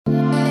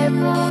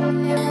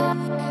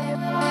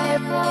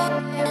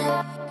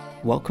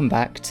Welcome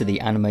back to the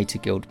Animator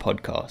Guild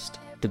podcast,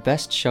 the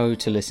best show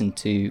to listen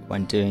to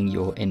when doing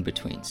your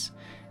in-betweens.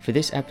 For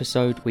this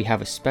episode, we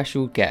have a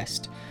special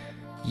guest.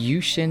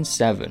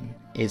 Yuushin7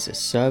 is a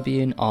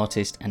Serbian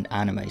artist and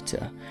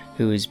animator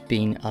who has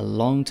been a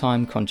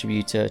long-time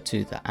contributor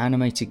to the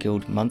Animator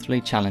Guild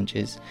monthly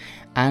challenges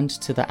and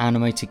to the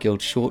Animator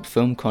Guild Short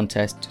Film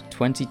Contest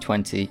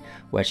 2020,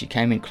 where she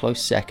came in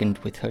close second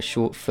with her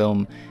short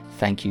film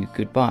Thank You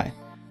Goodbye.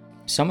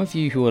 Some of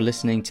you who are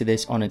listening to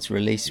this on its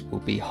release will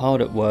be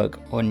hard at work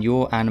on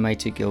your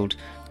Animator Guild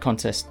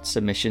contest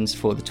submissions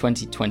for the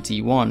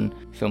 2021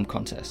 film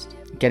contest,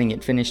 getting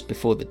it finished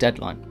before the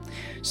deadline.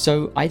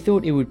 So I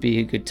thought it would be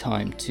a good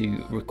time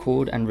to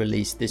record and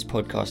release this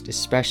podcast,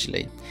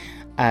 especially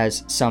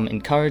as some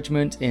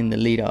encouragement in the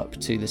lead up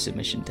to the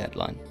submission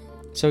deadline.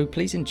 So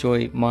please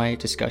enjoy my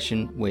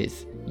discussion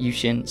with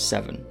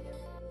Yuushin7.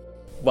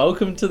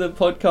 Welcome to the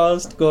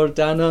podcast,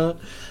 Gordana,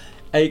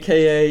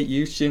 aka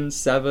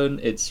Yuushin7.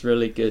 It's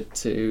really good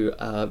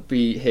to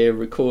be here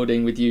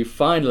recording with you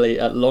finally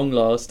at long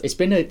last. It's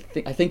been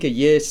I think a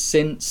year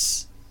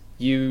since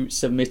you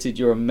submitted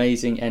your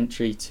amazing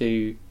entry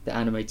to the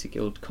Animator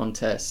Guild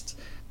contest.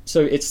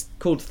 So it's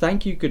called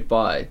Thank You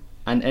Goodbye,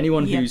 and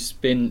anyone who's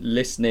been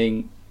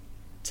listening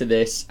to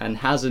this and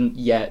hasn't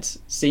yet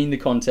seen the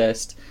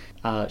contest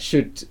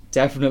should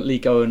definitely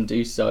go and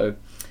do so.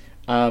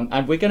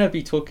 And we're going to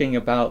be talking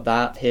about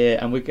that here,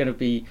 and we're going to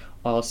be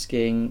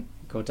asking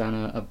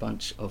Gordana a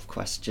bunch of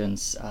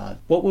questions.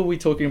 What were we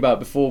talking about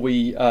before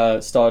we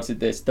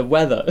started this? The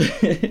weather.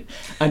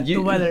 And the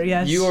weather,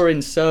 yes. You are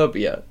in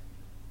Serbia.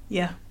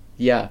 Yeah.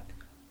 Yeah.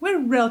 We're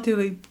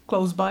relatively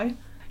close by.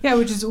 Yeah,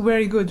 which is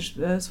very good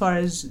as far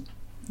as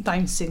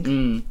time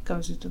sync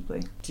comes into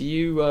play. Do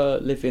you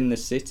live in the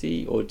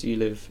city or do you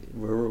live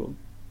rural?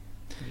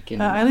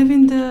 I live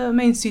in the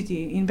main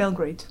city, in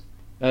Belgrade.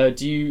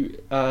 Do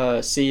you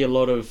see a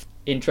lot of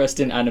interest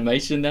in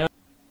animation there?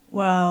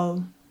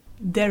 Well,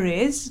 there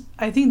is.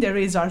 I think there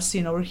is art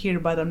scene over here,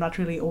 but I'm not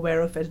really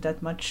aware of it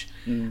that much.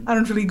 I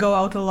don't really go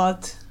out a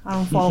lot. I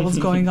don't follow what's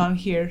going on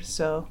here,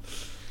 so...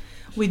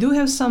 We do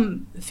have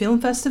some film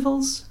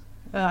festivals.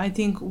 I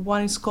think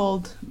one is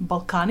called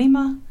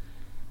Balkanima.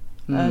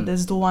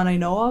 That's the one I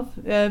know of.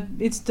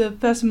 It's the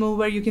festival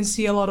where you can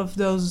see a lot of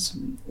those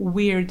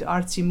weird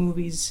artsy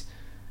movies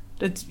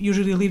that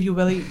usually leave you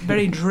very,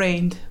 very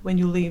drained when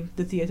you leave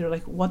the theater.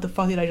 Like, what the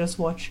fuck did I just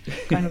watch?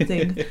 Kind of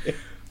thing.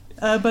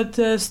 But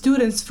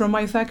students from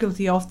my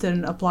faculty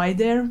often apply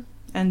there,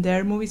 and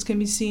their movies can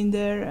be seen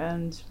there,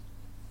 and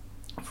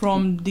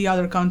from the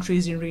other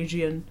countries in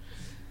region.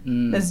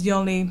 That's the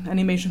only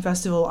animation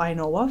festival I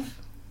know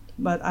of,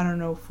 but I don't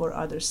know for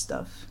other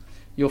stuff.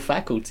 Your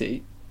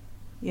faculty?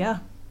 Yeah.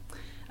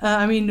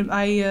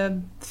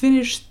 I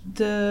finished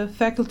the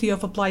Faculty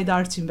of Applied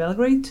Arts in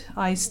Belgrade.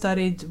 I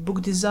studied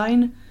book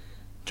design,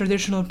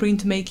 traditional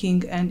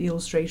printmaking, and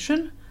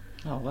illustration.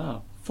 Oh,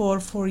 wow.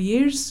 For 4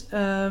 years.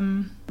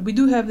 We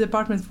do have the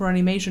department for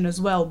animation as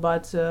well,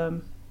 but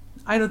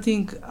I don't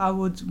think I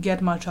would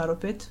get much out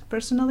of it,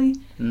 personally.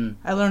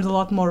 I learned a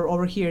lot more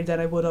over here than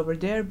I would over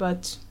there,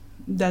 but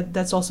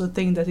that's also a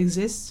thing that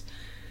exists.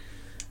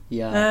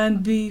 Yeah.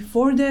 And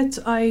before that,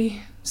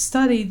 I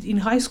studied in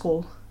high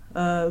school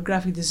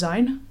graphic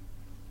design.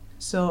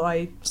 So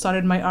I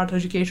started my art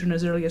education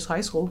as early as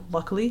high school,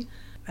 luckily.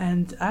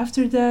 And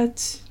after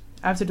that,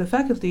 after the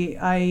faculty,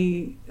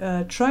 I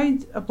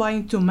tried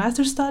applying to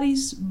master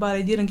studies, but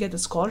I didn't get a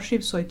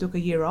scholarship, so I took a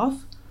year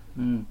off.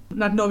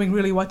 Not knowing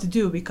really what to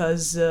do,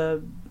 because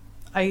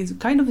I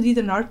kind of did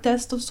an art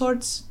test of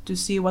sorts to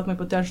see what my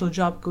potential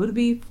job could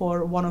be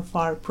for one of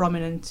our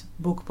prominent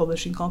book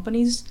publishing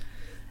companies.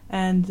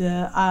 And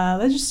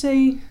let's just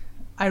say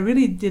I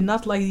really did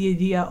not like the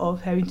idea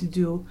of having to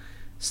do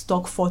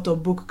stock photo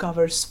book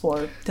covers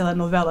for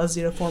telenovelas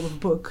in a form of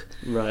book.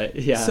 Right,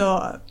 yeah.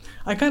 So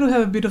I kind of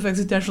have a bit of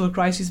existential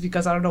crisis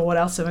because I don't know what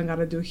else am I going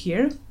to do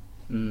here.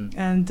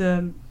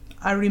 And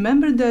I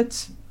remember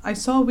that I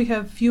saw we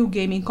have few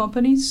gaming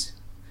companies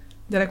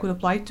that I could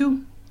apply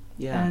to.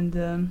 Yeah.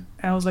 And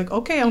I was like,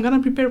 okay, I'm going to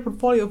prepare a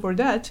portfolio for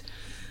that,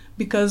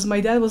 because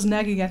my dad was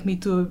nagging at me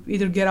to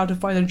either get out and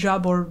find a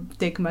job or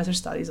take master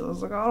studies. I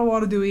was like, I don't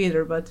want to do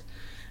either, but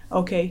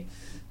okay.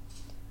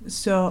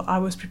 So I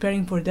was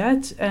preparing for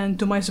that, and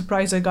to my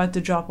surprise, I got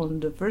the job on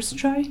the first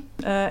try.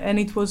 And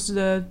it was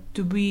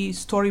to be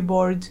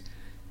storyboard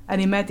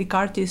animatic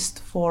artist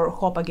for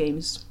Hopa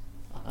games.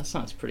 Oh, that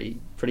sounds pretty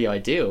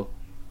ideal.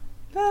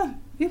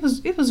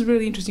 It was a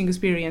really interesting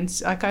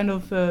experience. I kind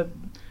of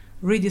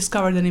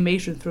rediscovered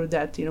animation through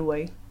that in a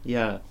way.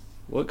 Yeah.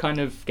 What kind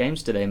of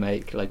games do they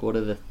make? Like, what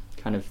are the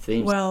kind of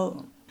themes?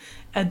 Well,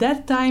 at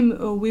that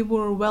time, we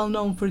were well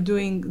known for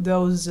doing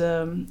those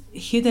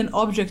hidden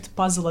object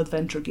puzzle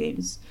adventure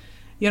games.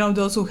 You know,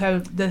 those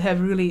that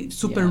have really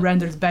super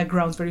rendered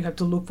backgrounds where you have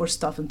to look for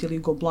stuff until you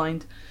go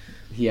blind.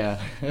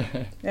 Yeah.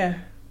 Yeah.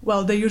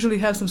 Well, they usually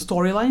have some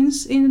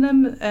storylines in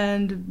them,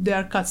 and there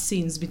are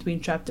cutscenes between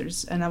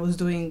chapters, and I was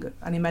doing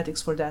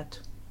animatics for that.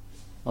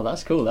 Oh,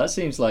 that's cool. That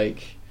seems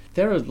like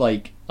there are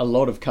like a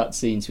lot of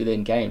cutscenes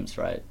within games,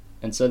 right?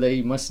 And so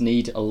they must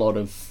need a lot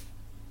of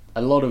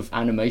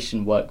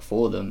animation work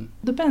for them.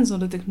 Depends on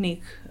the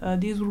technique.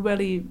 These were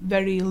very,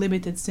 very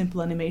limited,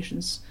 simple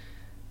animations,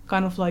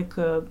 kind of like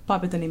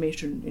puppet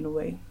animation in a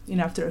way, in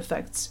After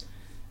Effects.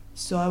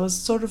 So I was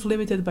sort of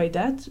limited by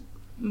that,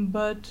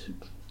 but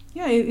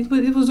yeah, it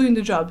was doing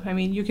the job. I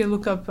mean, you can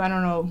look up, I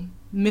don't know,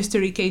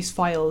 Mystery Case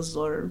Files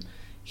or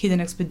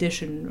Hidden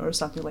Expedition or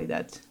something like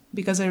that,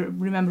 because I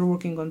remember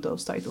working on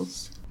those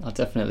titles. I'll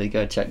definitely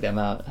go check them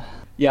out.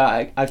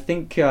 Yeah, I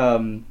think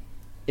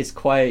it's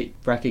quite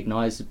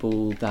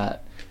recognizable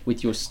that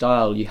with your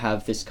style you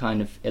have this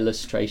kind of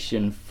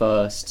illustration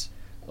first,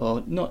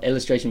 or not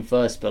illustration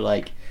first, but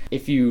like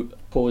if you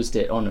paused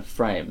it on a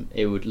frame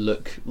it would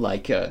look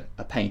like a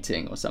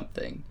painting or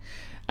something,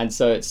 and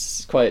so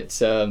it's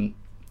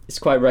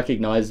quite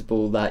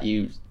recognizable that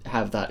you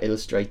have that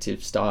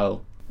illustrative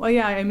style. Well,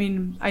 yeah, I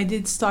mean, I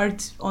did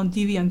start on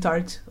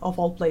DeviantArt of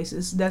all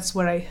places. That's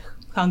where I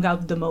hung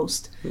out the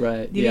most.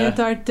 Right.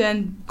 DeviantArt,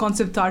 then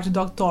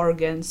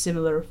conceptart.org and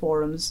similar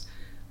forums.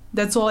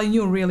 That's all I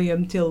knew really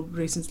until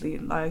recently.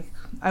 Like,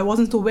 I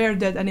wasn't aware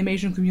that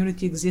animation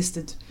community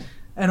existed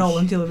at all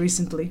until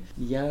recently.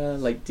 Yeah,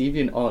 like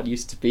DeviantArt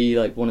used to be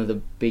like one of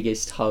the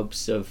biggest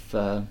hubs of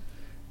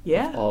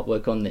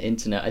artwork on the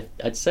internet.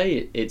 I'd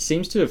say it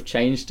seems to have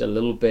changed a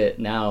little bit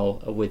now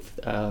with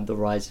the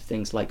rise of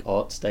things like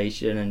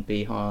ArtStation and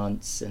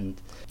Behance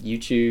and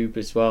YouTube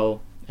as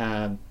well.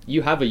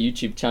 You have a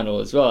YouTube channel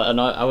as well, and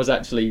I was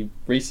actually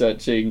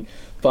researching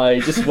by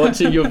just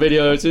watching your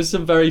videos. It's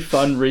some very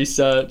fun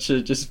research,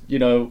 just, you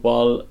know,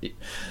 while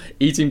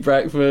eating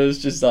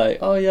breakfast, just like,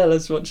 oh yeah,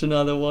 let's watch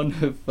another one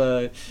of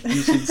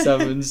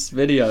Yuushin7's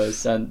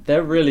videos, and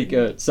they're really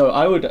good. So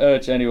I would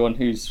urge anyone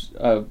who's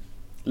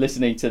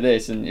listening to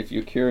this, and if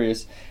you're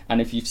curious,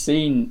 and if you've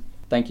seen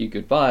Thank You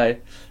Goodbye,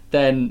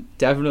 then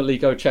definitely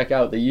go check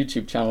out the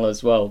YouTube channel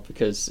as well,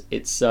 because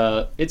it's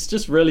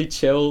just really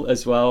chill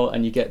as well,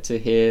 and you get to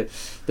hear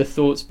the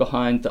thoughts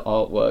behind the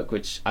artwork,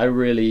 which I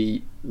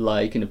really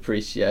like and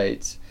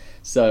appreciate.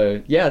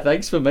 So yeah,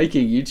 thanks for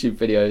making YouTube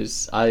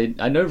videos.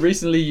 I know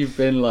recently you've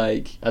been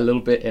like a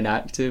little bit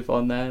inactive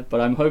on there, but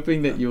I'm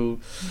hoping that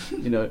you'll,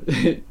 you know,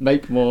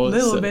 make more. A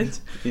little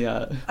bit.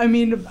 Yeah. I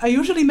mean, I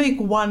usually make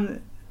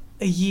one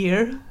a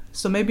year,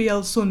 so maybe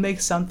I'll soon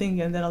make something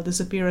and then I'll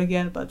disappear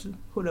again, but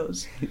who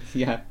knows.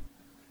 Yeah.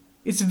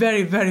 It's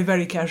very, very,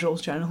 very casual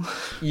channel.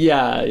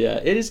 Yeah,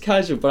 it is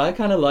casual, but I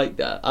kind of like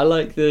that. I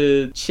like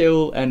the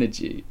chill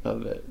energy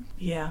of it.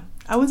 Yeah,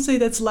 I would say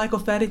that's lack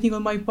of editing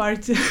on my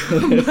part.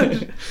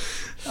 But,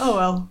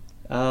 oh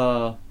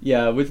well.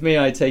 Yeah, with me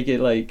I take it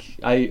like,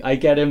 I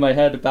get in my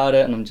head about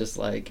it and I'm just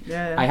like,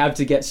 yeah. I have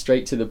to get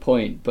straight to the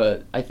point,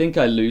 but I think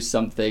I lose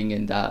something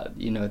in that,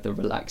 you know, the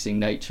relaxing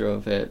nature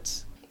of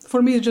it.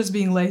 For me, it's just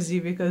being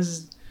lazy,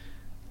 because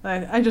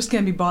I just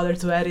can't be bothered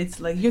to edit.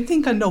 Like, you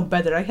think I know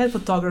better. I had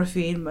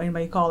photography in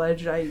my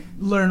college. I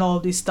learned all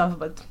this stuff,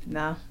 but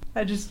nah.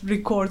 I just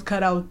record,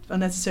 cut out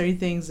unnecessary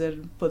things,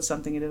 and put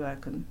something in the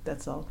back, and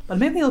that's all. But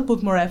maybe I'll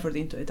put more effort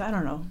into it. I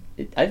don't know.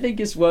 I think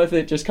it's worth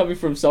it, just coming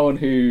from someone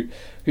who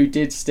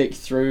did stick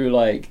through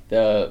like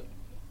the,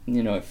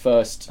 you know,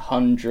 first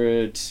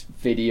 100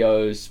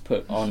 videos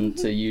put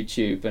onto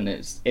YouTube, and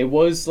it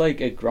was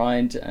like a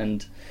grind,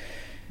 and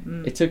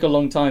it took a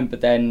long time,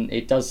 but then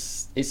it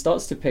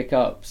starts to pick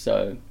up.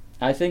 So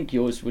I think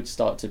yours would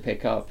start to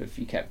pick up if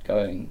you kept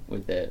going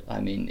with it. I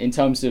mean, in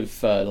terms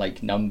of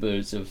like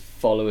numbers of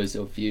followers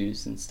or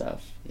views and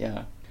stuff.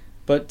 Yeah.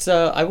 But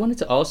I wanted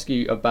to ask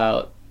you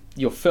about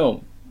your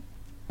film.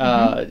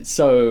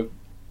 So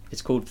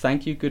it's called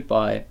Thank You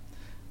Goodbye.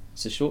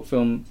 It's a short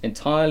film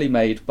entirely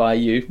made by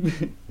you,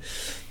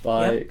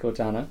 by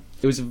Cortana.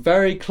 It was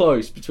very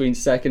close between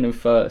second and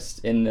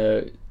first in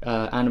the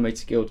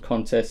Animator Guild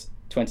contest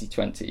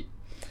 2020.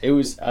 It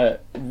was a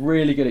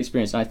really good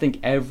experience, and I think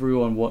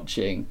everyone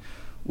watching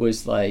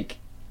was like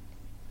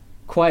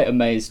quite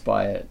amazed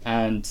by it,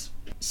 and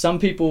some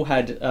people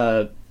had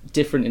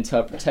different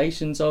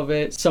interpretations of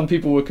it. Some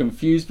people were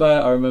confused by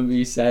it. I remember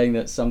you saying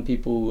that some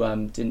people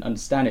didn't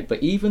understand it, but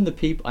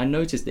I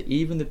noticed that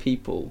even the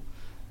people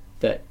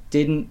that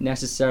didn't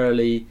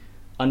necessarily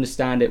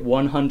understand it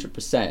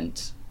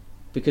 100%,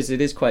 because it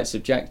is quite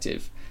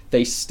subjective,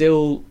 they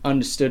still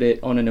understood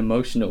it on an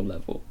emotional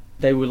level.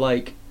 They were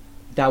like,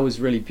 that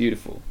was really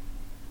beautiful.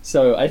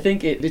 So I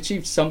think it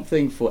achieved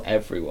something for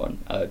everyone,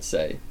 I would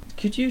say.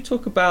 Could you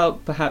talk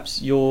about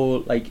perhaps your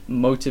like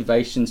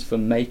motivations for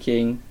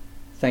making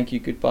Thank You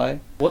Goodbye?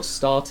 What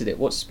started it?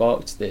 What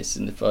sparked this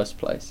in the first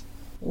place?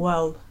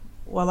 Well,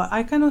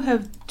 I kind of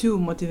have two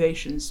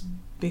motivations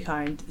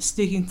behind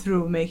sticking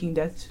through making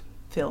that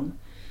film.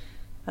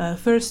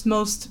 First,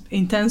 most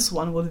intense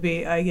one would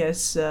be, I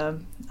guess,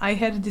 I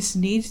had this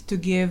need to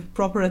give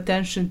proper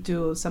attention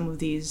to some of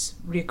these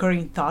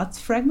recurring thought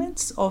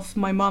fragments of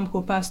my mom,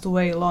 who passed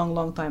away a long,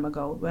 long time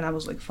ago when I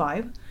was like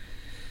 5.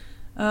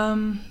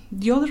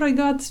 The older I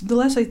got, the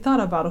less I thought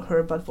about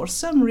her, but for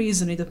some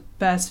reason in the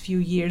past few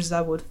years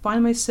I would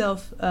find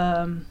myself,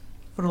 for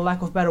the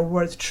lack of a better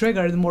word,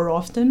 triggered more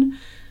often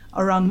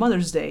around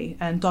Mother's Day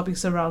and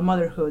topics around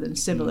motherhood and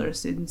similar.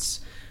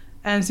 Since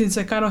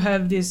I kind of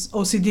have this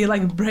OCD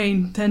like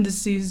brain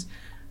tendencies,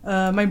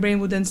 my brain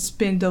would then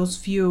spin those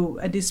few,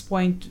 at this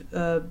point,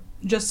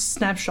 just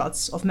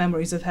snapshots of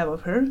memories I have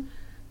of her,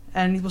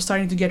 and it was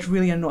starting to get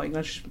really annoying.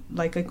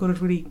 Like I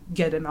couldn't really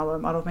get them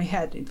out of my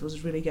head. It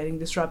was really getting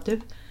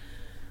disruptive.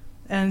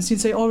 And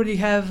since I already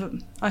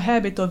have a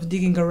habit of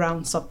digging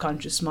around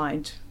subconscious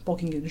mind,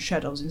 poking in the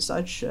shadows and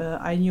such,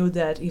 I knew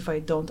that if I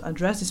don't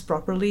address this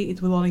properly,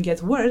 it will only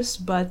get worse,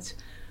 but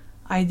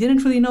I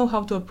didn't really know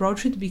how to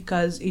approach it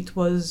because it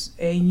was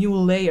a new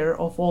layer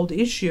of all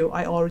the issue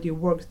I already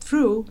worked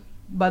through,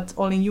 but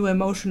only new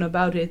emotion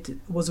about it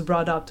was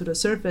brought up to the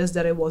surface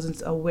that I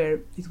wasn't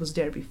aware it was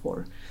there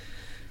before.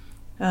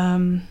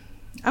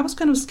 I was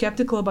kind of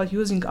skeptical about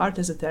using art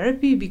as a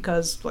therapy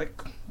because,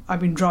 like, I've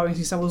been drawing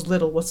since I was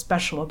little. What's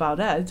special about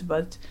that?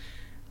 But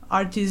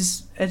art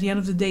is, at the end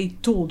of the day, a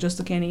tool just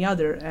like any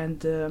other,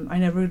 and I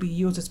never really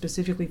used it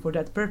specifically for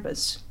that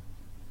purpose.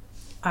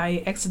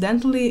 I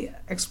accidentally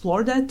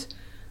explored that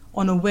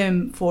on a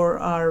whim for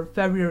our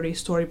February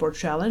storyboard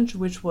challenge,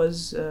 which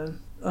was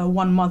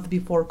 1 month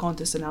before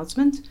contest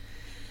announcement.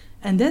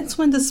 And that's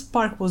when the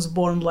spark was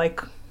born,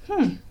 like,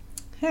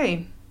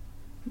 hey,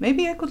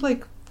 maybe I could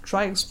like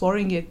try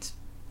exploring it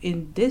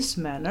in this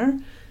manner,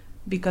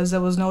 because I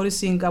was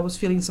noticing I was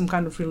feeling some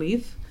kind of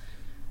relief.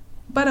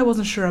 But I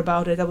wasn't sure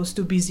about it. I was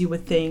too busy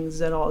with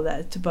things and all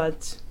that.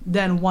 But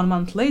then 1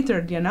 month later,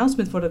 the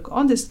announcement for the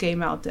contest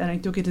came out, and I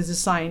took it as a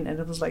sign, and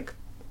I was like,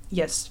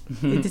 yes,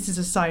 this is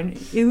a sign.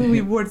 It will be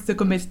worth to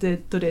commit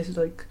to this.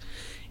 Like,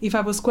 if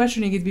I was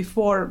questioning it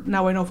before,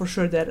 now I know for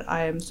sure that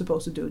I am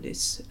supposed to do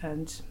this.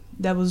 And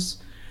that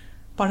was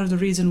part of the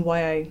reason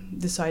why I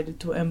decided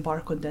to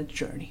embark on that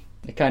journey.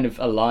 It kind of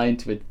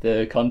aligned with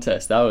the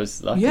contest. That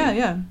was lucky.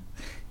 Yeah.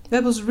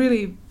 That was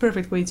really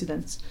perfect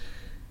coincidence.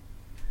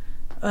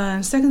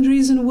 Second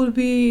reason would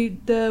be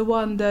the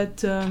one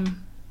that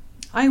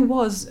I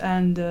was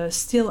and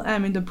still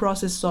am in the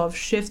process of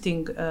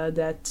shifting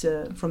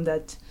from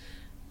that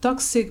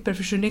toxic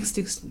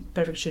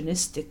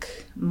perfectionistic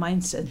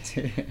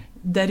mindset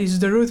that is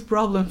the root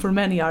problem for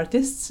many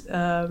artists.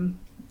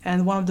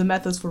 And one of the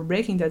methods for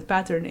breaking that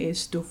pattern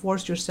is to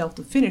force yourself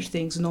to finish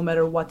things no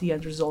matter what the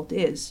end result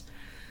is.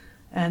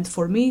 And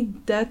for me,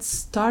 that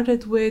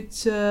started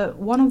with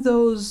one of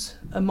those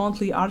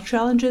monthly art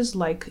challenges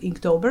like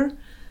Inktober.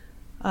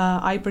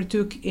 I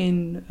partook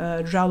in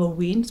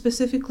Halloween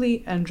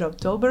specifically and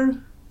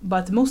Drawtober,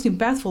 but the most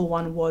impactful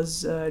one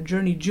was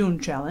Journey June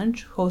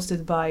challenge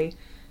hosted by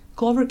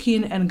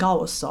Cloverkeen and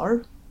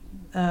Galvasaur,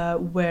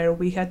 where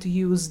we had to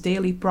use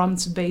daily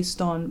prompts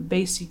based on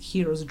basic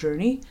hero's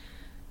journey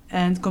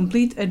and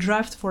complete a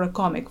draft for a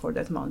comic for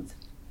that month.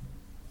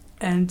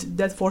 And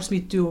that forced me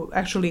to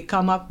actually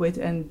come up with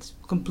and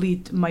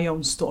complete my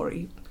own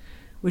story,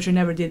 which I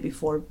never did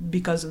before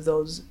because of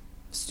those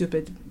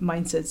stupid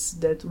mindsets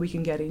that we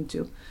can get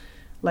into.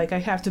 Like, I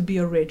have to be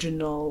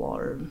original,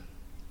 or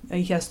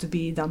it has to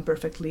be done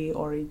perfectly,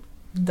 or it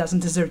doesn't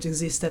deserve to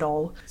exist at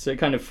all. So it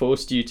kind of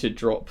forced you to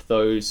drop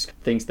those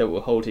things that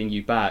were holding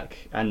you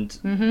back.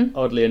 And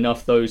oddly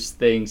enough, those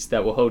things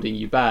that were holding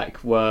you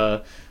back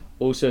were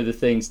also the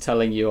things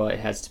telling you, oh,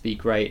 it has to be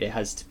great, it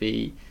has to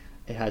be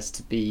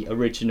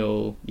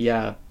original.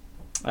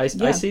 I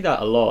see that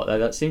a lot.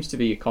 That seems to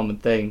be a common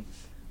thing.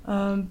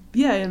 I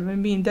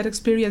mean, that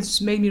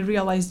experience made me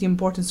realize the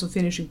importance of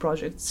finishing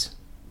projects.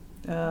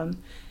 And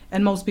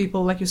most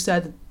people, like you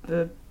said,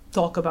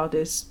 talk about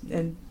this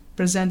and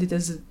present it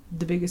as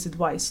the biggest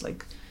advice.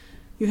 Like,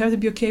 you have to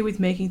be okay with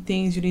making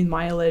things, you need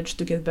mileage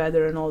to get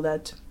better and all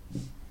that.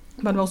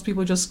 But most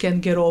people just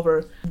can't get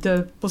over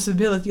the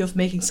possibility of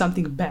making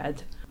something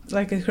bad.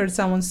 Like I heard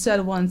someone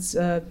said once,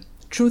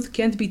 truth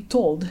can't be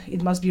told,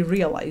 it must be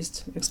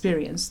realized,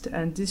 experienced.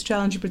 And this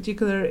challenge in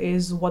particular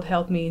is what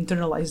helped me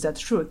internalize that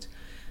truth.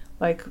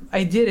 Like,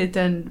 I did it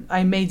and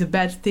I made a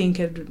bad thing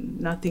and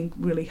nothing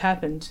really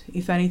happened.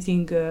 If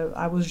anything,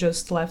 I was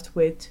just left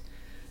with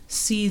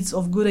seeds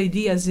of good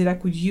ideas that I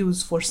could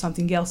use for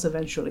something else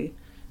eventually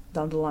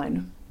down the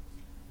line.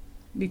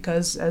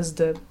 Because as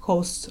the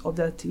host of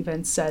that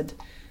event said,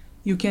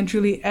 you can't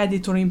really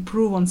edit or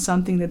improve on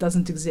something that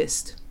doesn't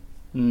exist.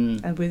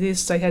 And with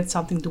this, I had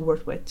something to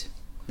work with.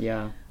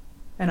 Yeah.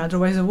 And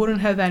otherwise I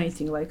wouldn't have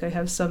anything. Like, I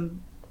have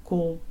some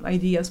cool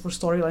ideas for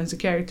storylines and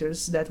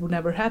characters that would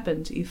never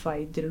happen if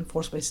I didn't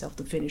force myself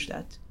to finish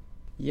that.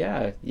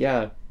 Yeah.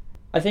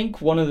 I think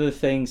one of the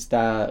things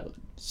that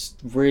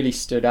really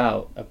stood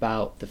out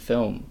about the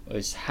film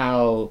was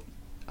how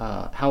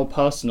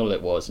personal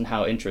it was and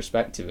how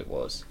introspective it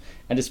was.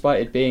 And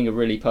despite it being a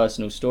really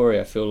personal story,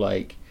 I feel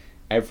like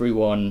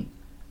everyone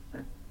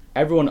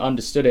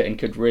understood it and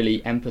could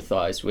really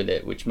empathize with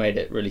it, which made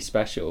it really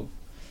special.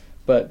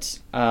 But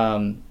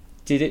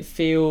did it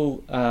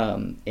feel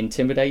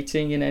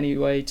intimidating in any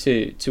way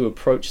to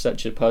approach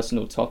such a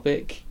personal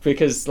topic?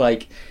 Because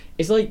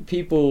it's like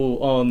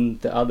people on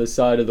the other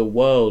side of the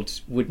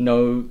world would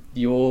know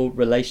your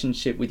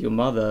relationship with your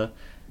mother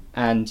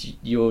and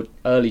your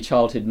early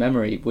childhood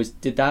memory.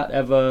 Did that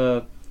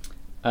ever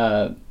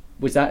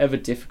Was that ever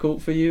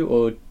difficult for you,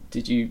 or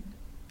did you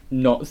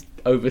not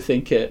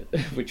overthink it,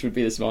 which would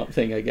be the smart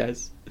thing, I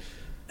guess?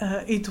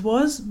 It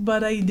was,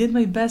 but I did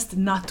my best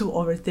not to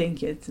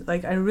overthink it.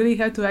 Like, I really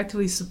had to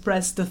actively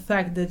suppress the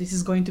fact that this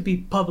is going to be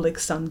public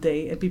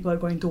someday and people are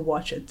going to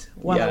watch it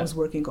while I was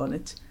working on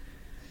it.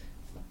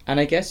 And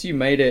I guess you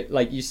made it,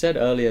 like you said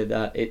earlier,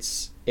 that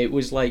it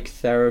was like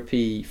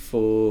therapy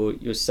for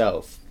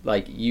yourself.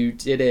 Like, you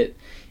did it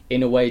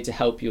in a way to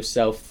help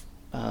yourself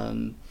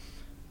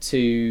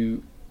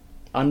to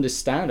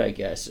understand, I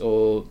guess,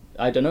 or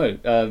I don't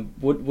know.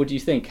 What do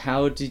you think?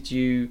 How did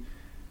you...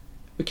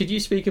 Could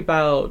you speak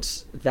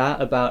about that,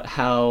 about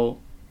how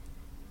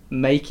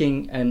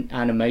making an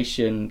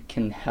animation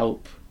can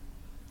help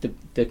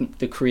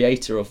the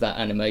creator of that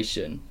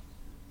animation?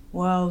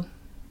 Well,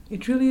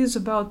 it really is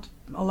about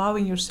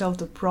allowing yourself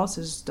to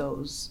process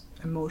those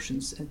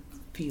emotions and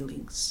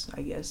feelings,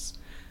 I guess.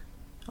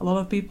 A lot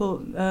of people,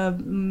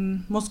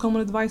 most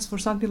common advice for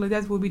something like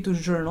that would be to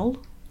journal,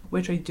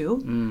 which I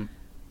do.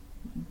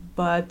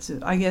 But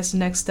I guess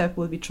next step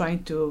will be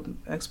trying to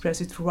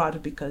express it through art,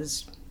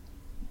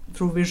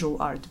 through visual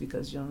art,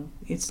 because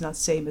it's not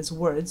same as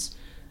words.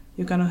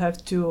 You kind of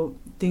have to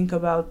think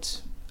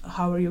about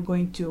how are you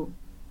going to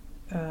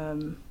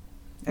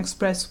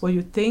express what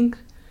you think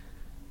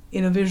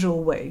in a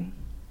visual way.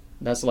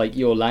 That's like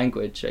your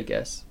language, I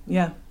guess.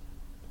 Yeah,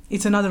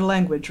 it's another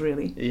language,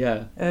 really.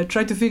 Yeah.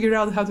 Try to figure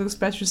out how to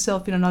express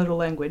yourself in another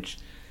language,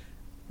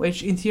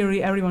 which in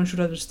theory everyone should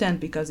understand,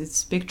 because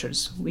it's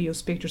pictures. We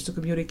use pictures to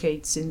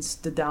communicate since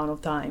the dawn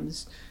of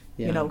times.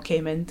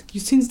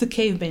 Since the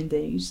caveman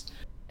days.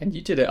 And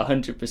you did it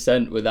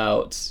 100%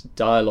 without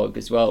dialogue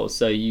as well,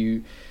 so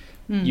you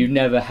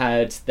never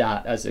had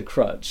that as a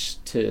crutch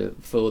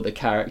for the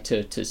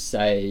character to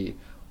say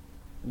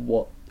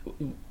what,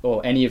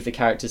 or any of the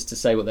characters to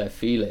say what they're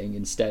feeling.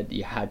 Instead,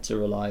 you had to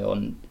rely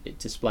on it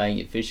displaying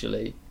it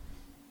visually.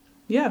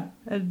 Yeah,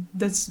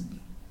 that's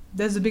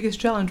the biggest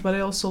challenge, but I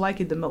also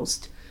like it the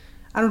most.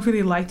 I don't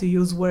really like to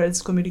use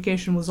words.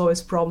 Communication was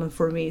always a problem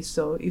for me,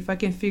 so if I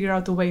can figure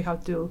out a way how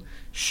to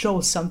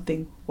show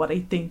something, what I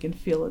think and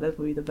feel, that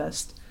would be the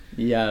best.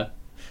 Yeah.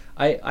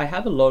 I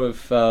have a lot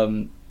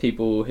of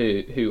people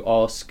who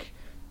ask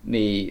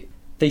me,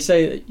 they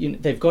say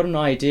that they've got an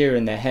idea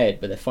in their head,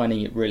 but they're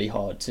finding it really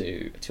hard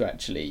to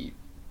actually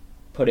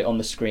put it on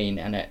the screen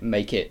and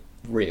make it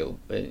real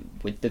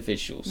with the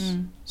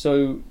visuals.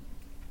 So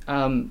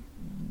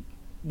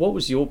what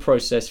was your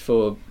process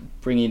for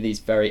bringing these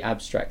very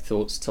abstract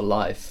thoughts to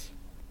life?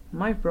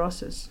 My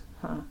process?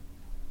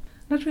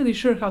 Not really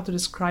sure how to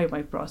describe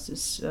my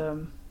process.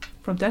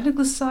 From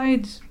technical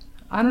side,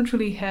 I don't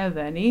really have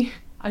any.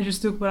 I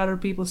just took what other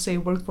people say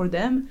worked for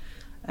them,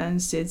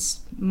 and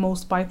since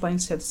most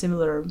pipelines have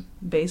similar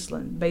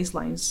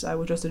baselines, I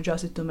would just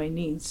adjust it to my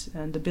needs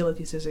and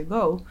abilities as I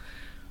go.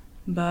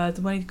 But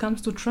when it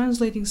comes to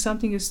translating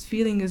something as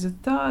feeling as a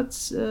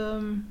thought,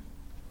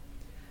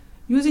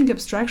 using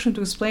abstraction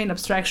to explain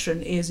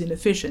abstraction is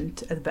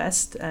inefficient at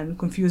best and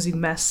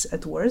confusing mess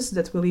at worst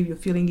that will leave you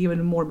feeling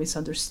even more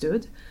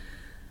misunderstood.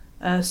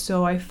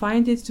 So I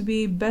find it to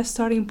be best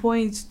starting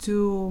point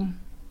to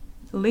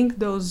link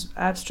those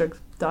abstract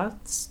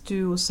thoughts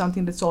to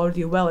something that's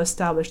already well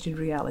established in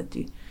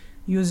reality,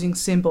 using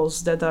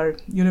symbols that are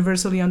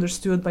universally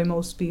understood by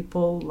most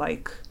people.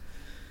 Like,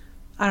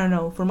 I don't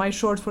know, for my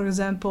short, for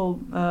example,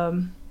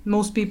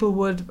 most people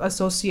would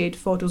associate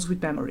photos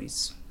with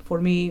memories. For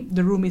me,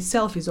 the room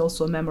itself is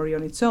also a memory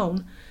on its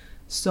own,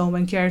 so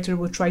when character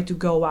would try to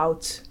go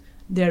out,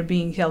 they're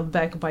being held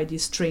back by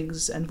these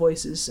strings and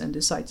voices and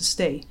decide to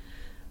stay.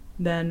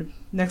 Then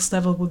next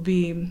level would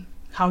be,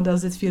 how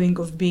does that feeling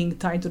of being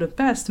tied to the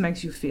past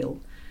makes you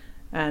feel?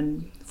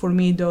 And for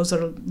me, those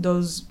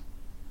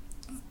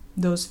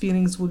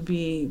feelings would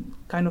be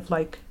kind of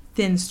like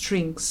thin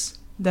strings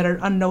that are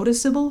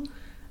unnoticeable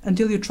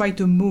until you try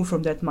to move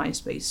from that mind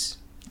space.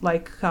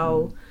 Like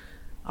how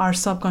our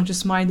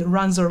subconscious mind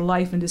runs our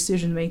life and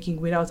decision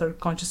making without our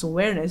conscious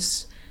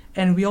awareness,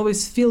 and we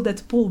always feel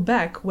that pull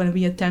back when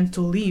we attempt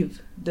to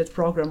leave that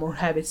program or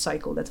habit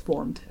cycle that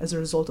formed as a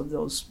result of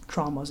those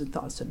traumas and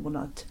thoughts and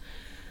whatnot.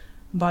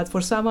 But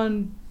for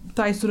someone,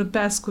 ties to the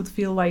past could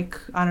feel like,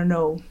 I don't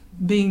know,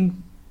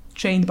 being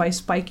chained by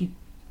spiky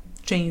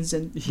chains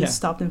and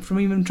stop them from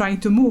even trying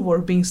to move, or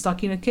being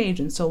stuck in a cage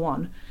and so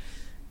on.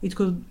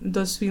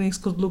 Those feelings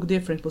could look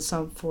different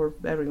for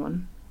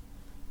everyone.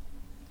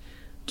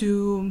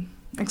 To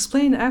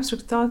explain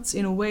abstract thoughts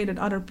in a way that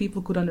other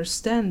people could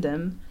understand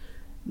them,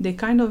 they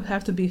kind of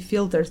have to be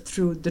filtered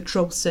through the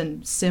tropes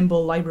and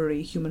symbol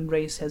library human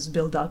race has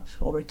built up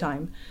over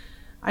time.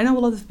 I know a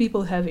lot of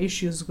people have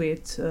issues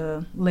with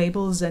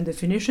labels and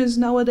definitions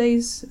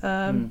nowadays.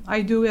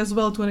 I do as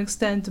well to an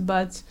extent,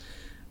 but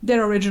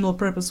their original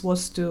purpose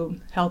was to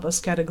help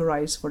us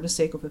categorize for the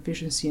sake of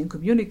efficiency and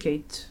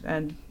communicate,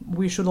 and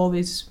we should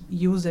always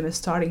use them as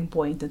starting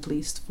point, at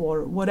least,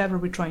 for whatever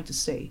we're trying to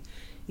say,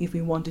 if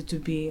we want it to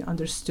be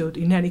understood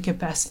in any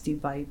capacity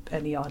by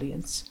any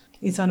audience.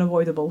 It's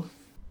unavoidable.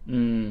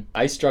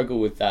 I struggle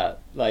with that.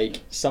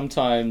 Like,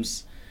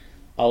 sometimes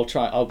I'll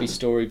be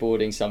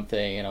storyboarding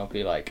something and I'll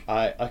be like,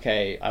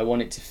 I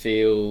want it to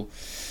feel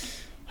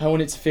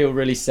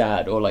really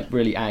sad or like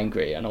really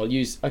angry, and I'll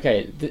use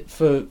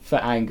for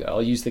anger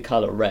I'll use the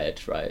color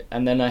red, right?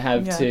 And then I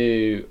have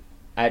to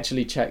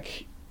actually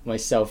check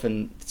myself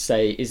and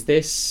say, is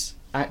this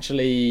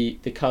actually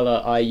the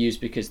color I use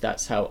because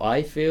that's how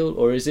I feel,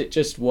 or is it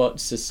just what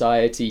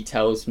society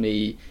tells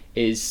me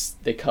is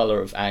the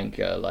color of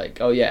anger? Like,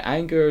 oh yeah,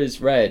 anger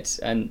is red,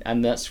 and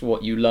that's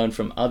what you learn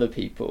from other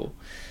people.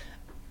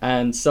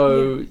 And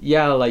so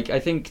like I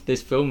think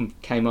this film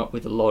came up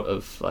with a lot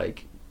of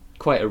like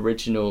quite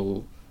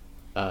original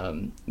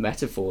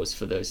metaphors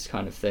for those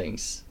kind of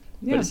things.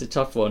 But it's a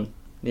tough one.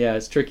 Yeah,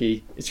 it's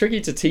tricky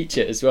to teach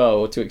it as well,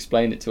 or to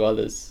explain it to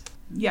others.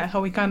 Yeah,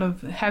 how we kind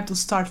of have to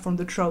start from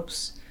the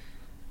tropes,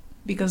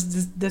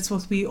 because that's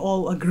what we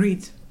all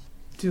agreed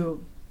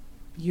to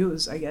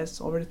use, I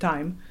guess, over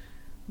time.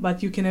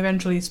 But you can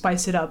eventually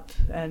spice it up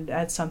and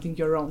add something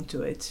your own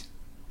to it.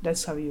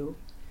 That's how you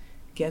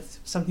get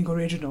something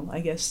original,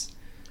 I guess.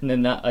 And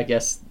then that, I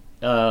guess,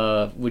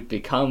 would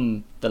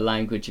become the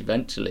language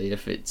eventually,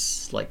 if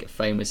it's like a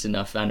famous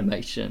enough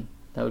animation.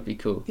 That would be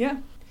cool. Yeah,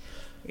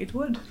 it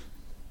would.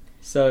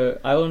 So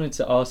I wanted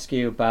to ask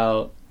you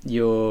about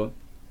your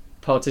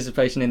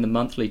participation in the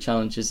monthly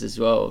challenges as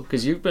well,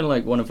 because you've been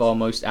like one of our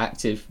most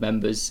active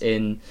members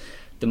in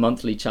the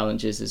monthly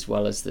challenges as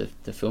well as the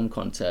film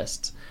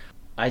contest.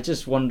 I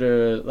just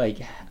wonder, like,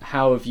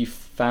 how have you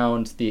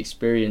found the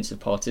experience of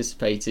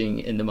participating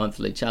in the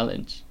monthly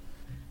challenge?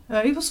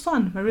 It was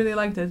fun. I really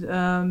liked it.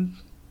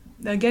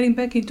 Getting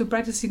back into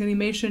practicing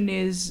animation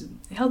is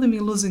helping me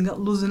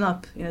loosen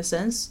up in a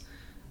sense.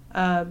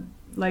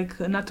 Like,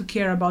 not to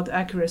care about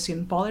accuracy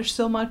and polish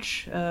so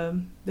much.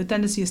 The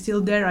tendency is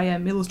still there. I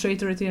am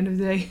illustrator at the end of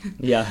the day.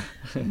 Yeah.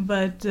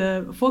 But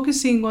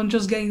focusing on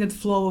just getting that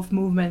flow of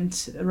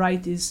movement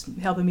right is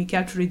helping me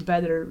capture it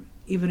better,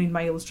 even in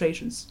my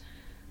illustrations.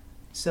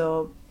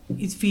 So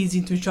it feeds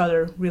into each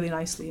other really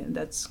nicely, and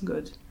that's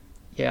good.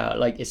 Yeah,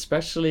 like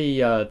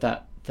especially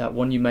that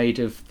one you made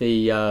of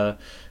the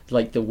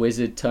like the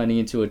wizard turning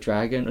into a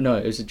dragon. No,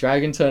 it was a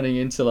dragon turning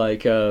into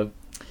like a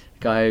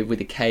guy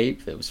with a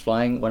cape that was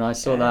flying. When I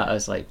saw that, I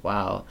was like,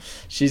 wow,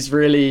 she's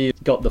really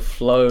got the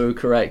flow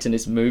correct and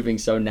it's moving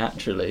so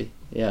naturally.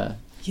 Yeah,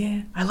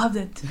 I loved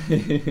it.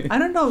 I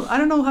don't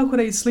know how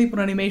could I sleep on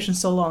animation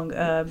so long.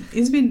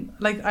 It's been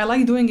like, I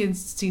like doing it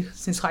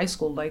since high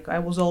school. Like, I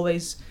was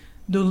always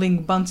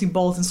doodling bouncy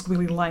balls and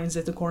squiggly lines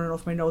at the corner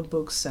of my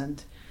notebooks,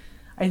 and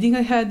I think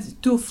I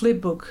had 2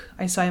 flipbook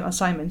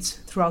assignments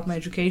throughout my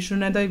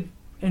education, and I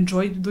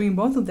enjoyed doing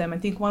both of them. I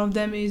think one of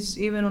them is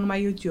even on my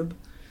YouTube.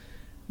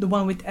 The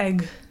one with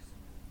egg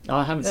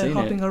I haven't seen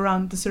hopping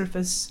around the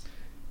surface,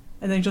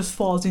 and then it just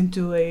falls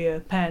into a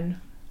pan,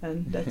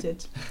 and that's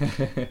it.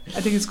 I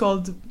think it's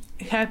called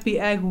Happy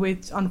Egg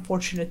with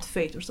Unfortunate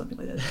Fate or something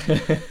like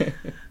that.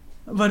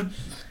 But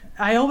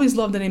I always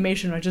loved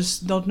animation. I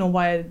just don't know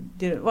why I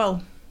did it.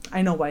 Well,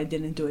 I know why I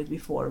didn't do it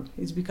before.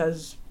 It's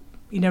because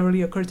it never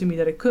really occurred to me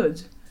that I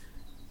could.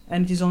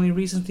 And it is only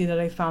recently that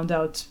I found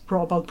out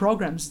about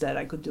programs that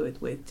I could do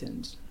it with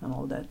and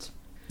all that.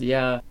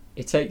 Yeah.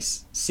 It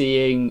takes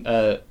seeing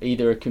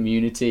either a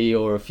community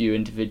or a few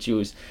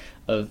individuals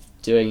of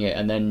doing it,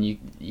 and then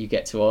you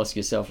get to ask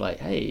yourself, like,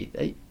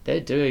 hey,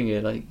 they're doing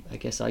it, like, I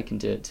guess I can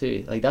do it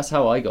too. Like, that's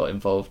how I got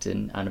involved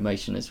in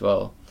animation as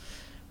well.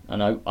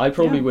 And I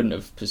probably wouldn't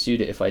have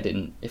pursued it if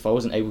I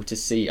wasn't able to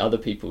see other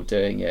people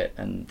doing it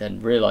and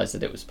then realize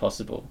that it was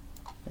possible.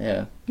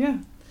 Yeah,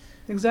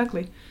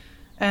 exactly.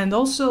 And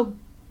also,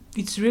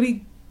 it's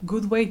really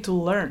good way to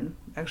learn,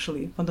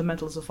 actually,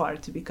 fundamentals of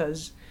art,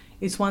 because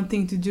it's one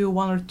thing to do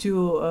 1 or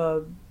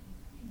 2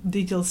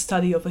 detailed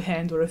study of a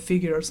hand or a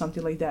figure or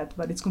something like that,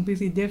 but it's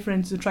completely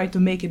different to try to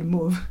make it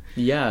move.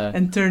 Yeah.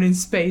 And turn in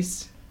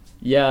space.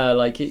 Yeah,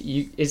 like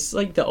it's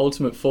like the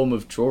ultimate form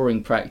of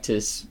drawing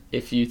practice.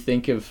 If you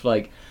think of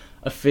like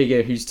a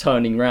figure who's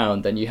turning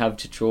around, then you have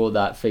to draw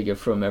that figure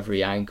from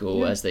every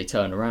angle as they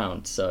turn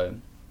around. So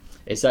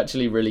it's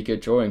actually really good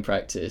drawing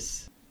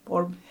practice.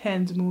 Or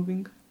hand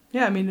moving.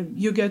 Yeah, I mean,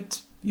 you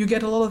get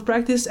a lot of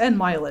practice and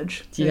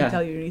mileage that they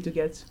tell you need to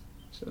get.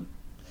 So,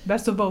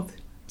 best of both.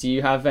 Do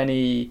you have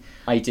any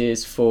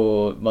ideas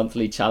for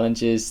monthly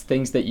challenges,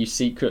 things that you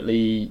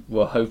secretly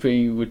were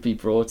hoping would be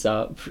brought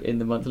up in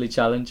the monthly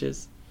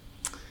challenges?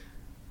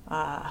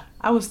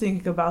 I was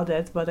thinking about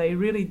that, but I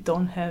really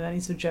don't have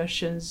any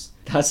suggestions.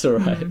 That's all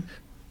right.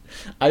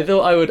 I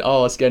thought I would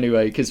ask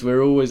anyway, because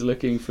we're always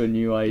looking for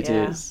new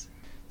ideas. Yeah.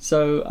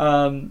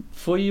 So,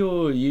 for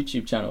your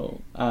YouTube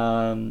channel,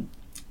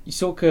 you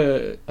talk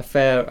a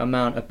fair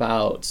amount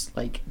about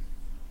like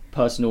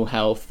personal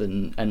health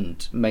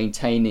and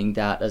maintaining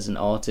that as an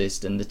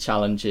artist and the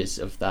challenges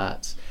of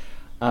that.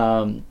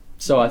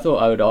 So I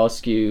thought I would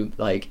ask you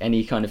like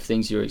any kind of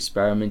things you're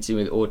experimenting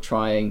with or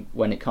trying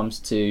when it comes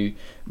to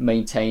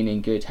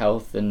maintaining good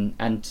health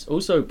and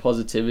also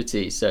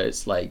positivity. So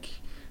it's like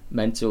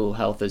mental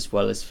health as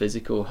well as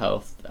physical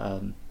health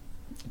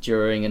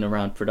during and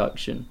around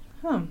production.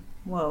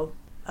 Well,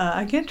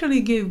 I can't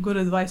really give good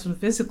advice on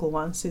physical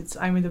ones.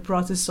 I'm in the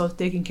process of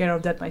taking care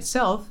of that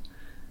myself.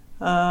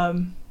 I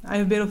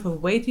have a bit of a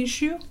weight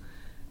issue,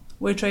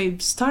 which I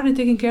started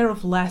taking care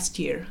of last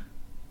year.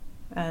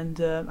 And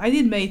I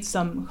did make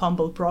some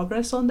humble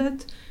progress on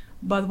that.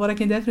 But what I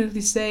can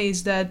definitely say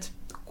is that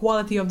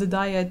quality of the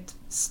diet,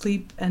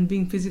 sleep, and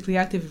being physically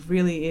active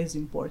really is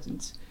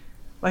important.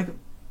 Like,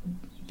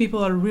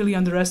 people are really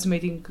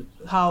underestimating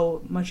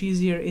how much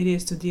easier it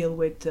is to deal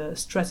with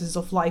stresses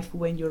of life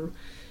when you're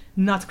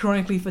not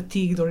chronically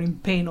fatigued or in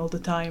pain all the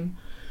time.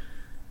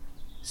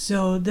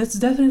 So that's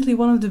definitely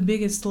one of the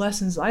biggest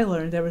lessons I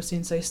learned ever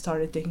since I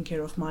started taking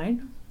care of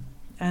mine.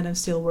 And I'm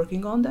still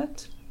working on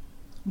that.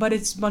 But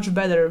it's much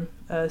better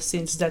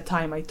since that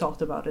time I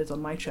talked about it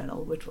on my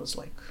channel, which was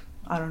like,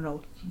 I don't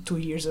know, 2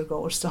 years ago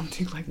or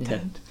something like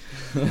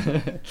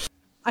that.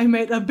 I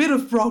made a bit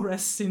of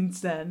progress since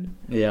then.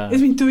 Yeah.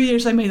 It's been 2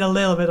 years, I made a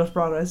little bit of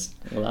progress.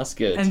 Well, that's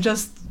good. And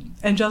just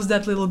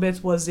that little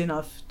bit was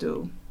enough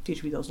to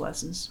teach me those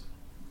lessons.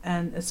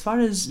 And as far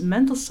as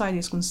mental side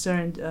is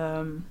concerned,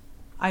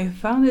 I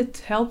found it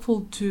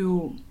helpful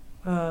to,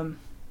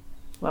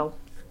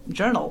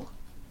 journal,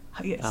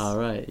 I guess. Ah,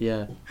 right,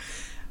 yeah.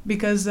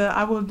 Because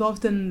I would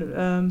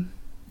often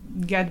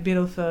get a bit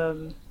of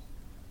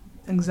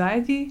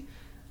anxiety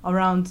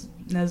around,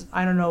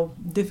 I don't know,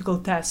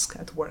 difficult tasks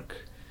at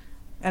work.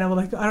 And I was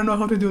like, I don't know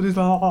how to do this.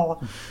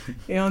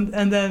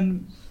 And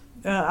then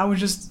I would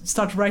just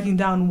start writing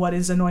down what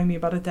is annoying me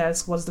about a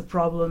task, what's the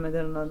problem, and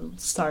then I'll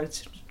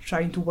start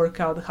trying to work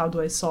out how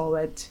do I solve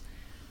it.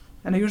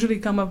 And I usually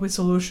come up with a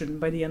solution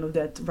by the end of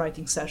that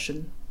writing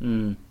session.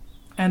 And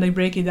I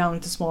break it down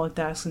into smaller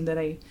tasks, and then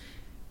I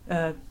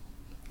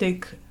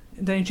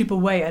chip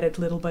away at it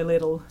little by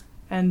little.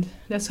 And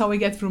that's how I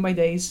get through my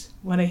days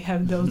when I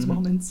have those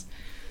moments.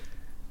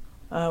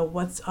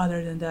 What's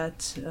other than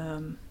that?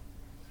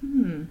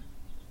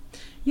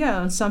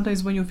 Yeah,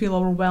 sometimes when you feel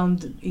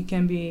overwhelmed, it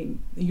can be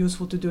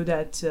useful to do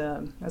that,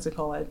 as I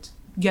call it,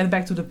 get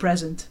back to the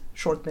present,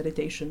 short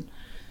meditation.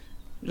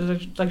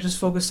 Just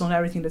focus on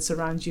everything that's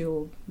around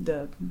you,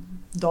 the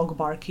dog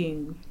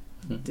barking,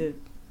 the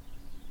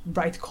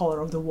bright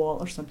color of the wall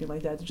or something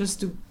like that, just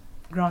to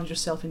ground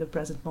yourself in the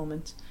present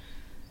moment.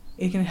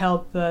 It can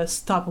help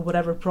stop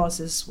whatever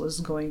process was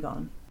going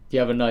on. You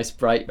have a nice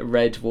bright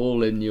red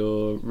wall in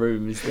your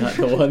room. Is that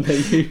the one they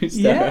used?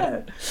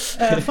 Yeah.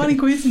 Funny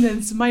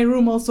coincidence. My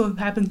room also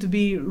happened to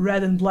be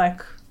red and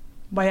black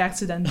by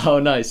accident. Oh,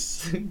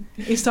 nice.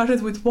 It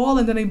started with wall,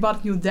 and then I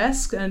bought a new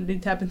desk, and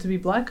it happened to be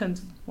black, and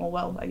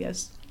well, I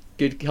guess.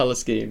 Good colour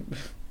scheme.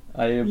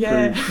 I approve.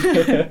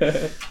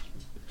 Yeah.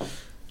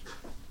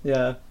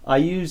 Yeah, I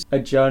use a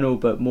journal,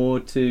 but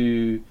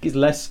it's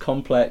less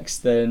complex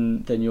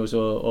than yours,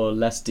 or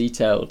less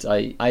detailed.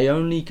 I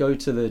only go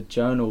to the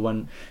journal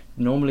when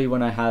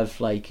I have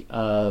like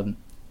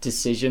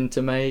decision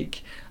to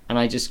make, and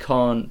I just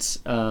can't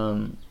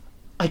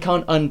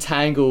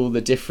untangle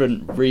the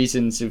different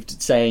reasons of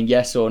saying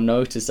yes or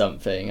no to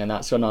something, and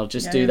that's when I'll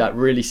just do that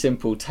really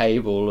simple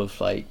table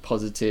of like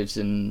positives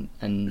and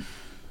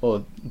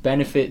or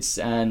benefits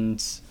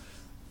and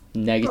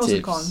negatives. Pros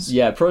and cons.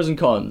 Yeah, pros and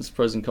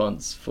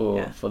cons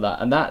for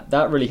that. And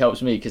that really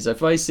helps me, because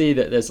if I see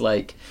that there's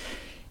like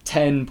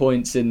 10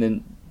 points in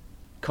the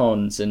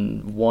cons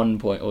and 1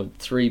 point or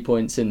 3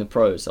 points in the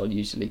pros, I'll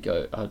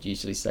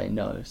usually say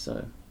no.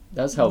 So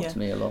that's helped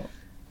me a lot.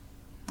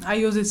 I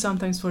use it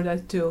sometimes for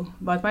that too,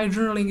 but my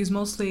journaling has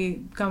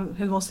mostly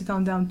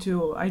come down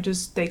to I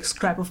just take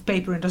scrap of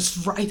paper and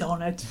just write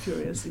on it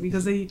furiously,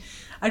 because I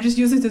just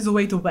use it as a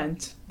way to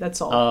vent.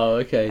 That's all. Oh,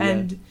 okay.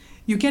 And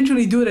you can't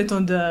really do it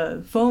on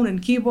the phone and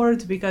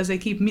keyboard, because I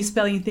keep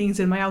misspelling things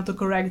and my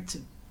autocorrect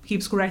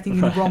keeps correcting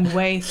in the wrong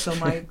way. So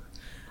my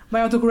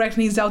autocorrect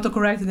needs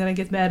autocorrect, and then I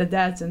get mad at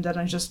that, and then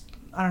I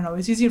don't know.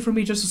 It's easier for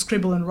me just to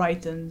scribble and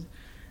write, and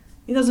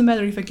it doesn't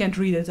matter if I can't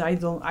read it. I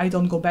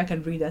don't go back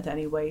and read that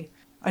anyway.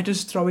 I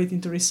just throw it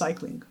into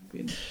recycling.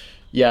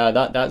 Yeah,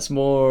 that's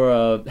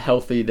more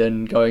healthy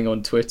than going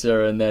on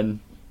Twitter and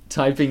then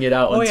typing it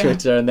out on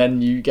Twitter, and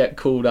then you get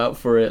called out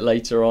for it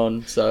later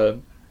on.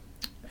 So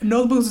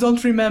notebooks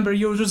don't remember.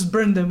 You just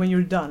burn them when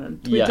you're done.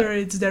 And Twitter,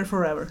 it's there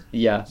forever.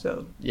 Yeah.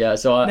 So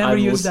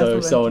I'm also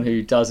someone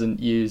who doesn't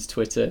use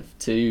Twitter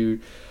to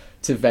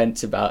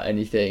vent about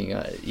anything.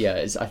 I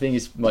think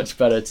it's much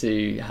better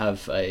to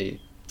have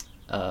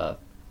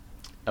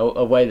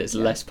a way that's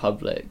less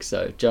public.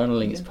 So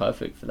journaling is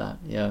perfect for that.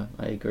 Yeah,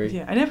 I agree.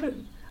 Yeah, I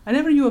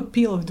never knew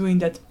appeal of doing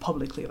that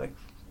publicly. Like,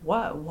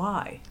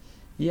 why?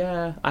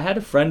 Yeah, I had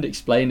a friend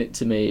explain it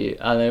to me,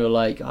 and they were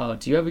like, "Oh,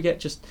 do you ever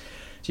just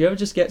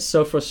get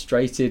so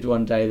frustrated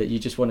one day that you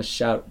just want to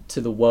shout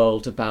to the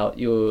world about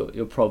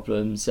your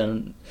problems?"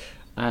 And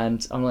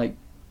I'm like,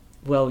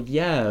 well,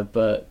 yeah,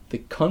 but the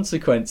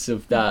consequence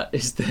of that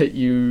is that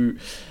you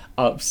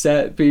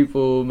upset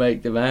people,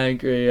 make them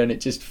angry, and it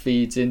just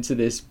feeds into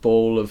this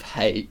ball of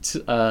hate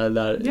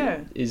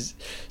is,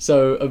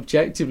 so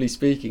objectively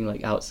speaking,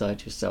 like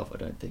outside yourself, I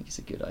don't think it's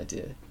a good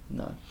idea.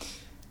 No.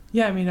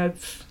 Yeah, I mean,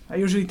 I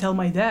usually tell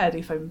my dad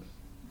if I'm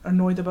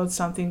annoyed about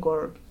something,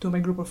 or to my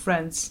group of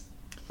friends,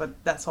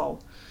 but that's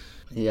all.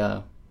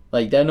 Yeah.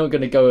 Like, they're not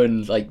going to go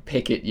and, like,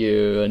 picket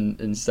you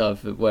and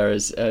stuff,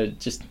 whereas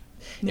just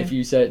if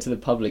you say it to the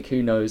public,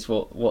 who knows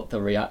what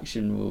the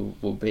reaction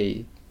will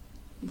be.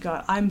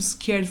 God, I'm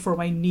scared for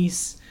my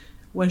niece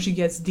when she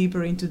gets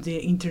deeper into the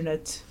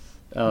internet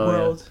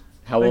world.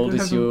 Yeah. How old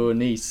is your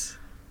niece?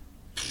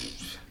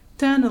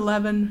 10,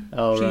 11.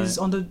 Oh, she's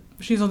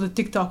on the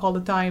TikTok all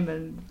the time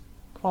and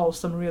follows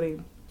some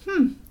really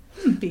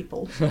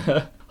people.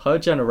 Her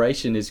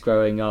generation is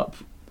growing up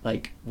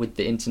like with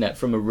the internet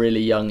from a really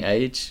young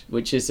age,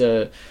 which is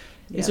a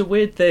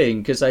weird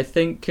thing, because I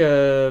think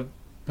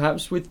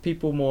perhaps with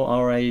people more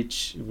our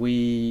age,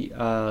 we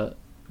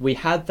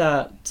had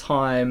that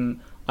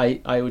time.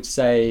 I would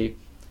say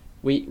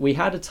we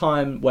had a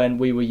time when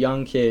we were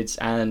young kids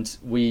and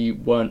we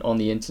weren't on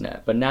the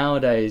internet, but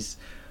nowadays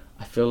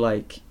I feel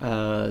like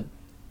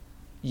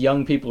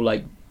young people,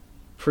 like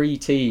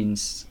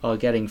pre-teens, are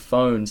getting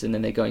phones and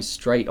then they're going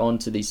straight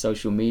onto these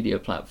social media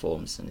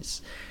platforms, and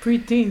it's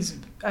pre-teens.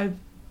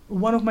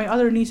 One of my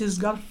other nieces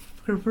got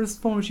her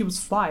first phone when she was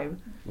 5.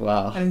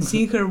 Wow. And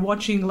seeing her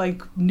watching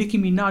like Nicki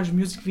Minaj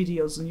music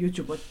videos on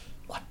YouTube, like,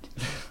 what?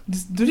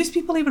 Do these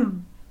people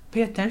even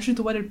pay attention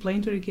to what they're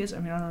playing to their kids? I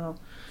mean, I don't know.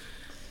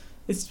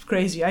 It's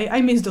crazy. I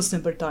miss those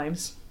simpler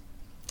times.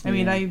 I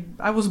mean,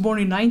 I was born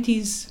in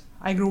 90s.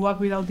 I grew up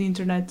without the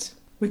internet.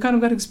 We kind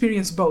of got to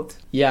experience both.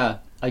 Yeah,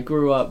 I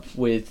grew up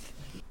with...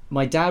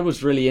 My dad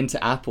was really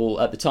into Apple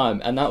at the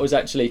time, and that was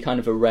actually kind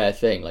of a rare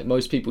thing. Like,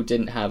 most people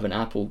didn't have an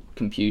Apple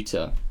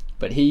computer.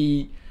 But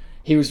he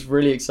was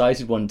really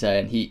excited one day,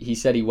 and he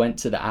said he went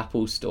to the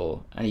Apple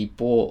store and he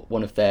bought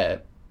one of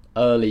their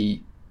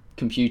early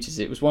computers.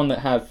 It was one that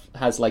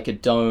has like a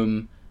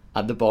dome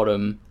at the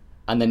bottom,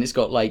 and then it's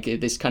got like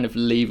this kind of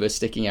lever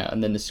sticking out,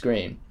 and then the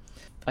screen.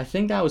 I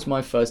think that was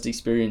my first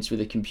experience with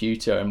a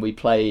computer, and we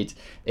played...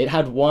 It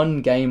had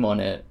one game on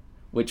it,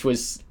 which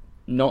was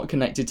not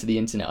connected to the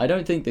internet. I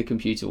don't think the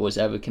computer was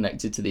ever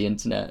connected to the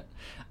internet,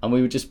 and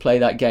we would just play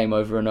that game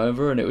over and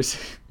over, and it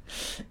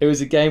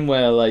was a game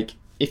where, like,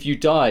 if you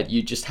died,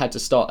 you just had to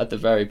start at the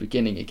very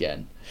beginning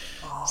again.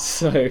 Oh.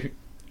 So,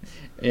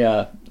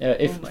 yeah,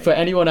 for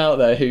anyone out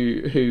there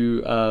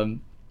who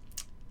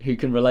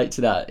can relate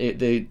to that,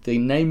 the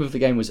name of the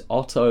game was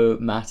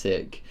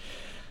Automatic.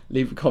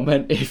 Leave a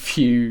comment if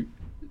you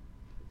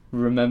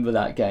remember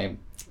that game.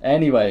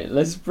 Anyway,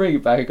 let's bring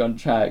it back on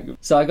track.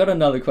 So I got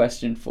another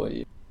question for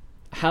you.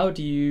 How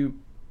do you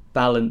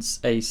balance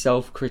a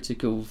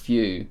self-critical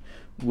view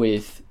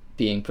with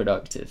being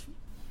productive?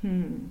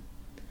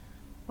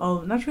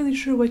 Oh, not really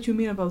sure what you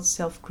mean about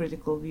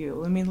self-critical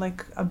view. I mean,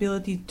 like,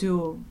 ability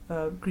to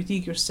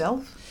critique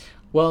yourself?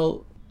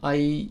 Well,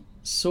 I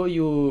saw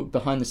your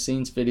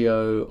behind-the-scenes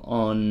video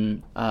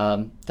on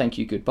Thank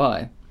You,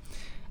 Goodbye.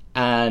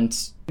 And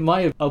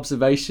my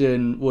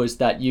observation was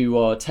that you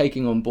are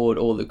taking on board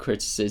all the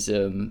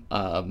criticism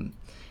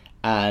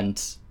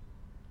and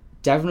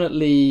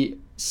definitely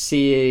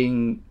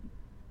seeing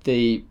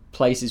the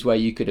places where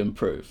you could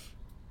improve,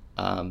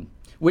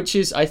 which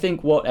is, I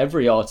think, what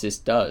every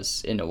artist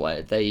does in a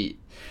way.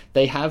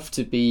 They have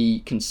to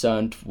be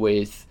concerned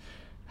with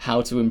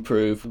how to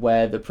improve,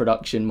 where the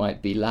production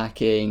might be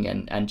lacking,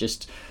 and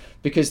just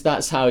because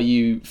that's how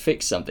you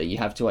fix something. You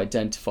have to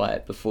identify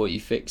it before you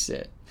fix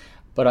it.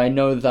 But I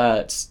know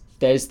that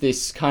there's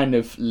this kind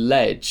of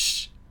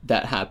ledge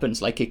that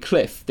happens, like a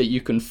cliff that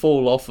you can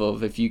fall off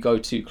of if you go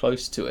too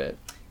close to it.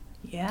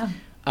 Yeah.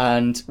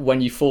 And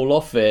when you fall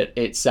off it,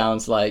 it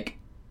sounds like,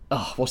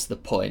 oh, what's the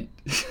point?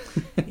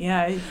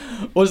 Yeah.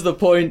 What's the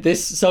point?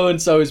 This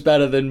so-and-so is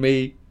better than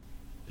me.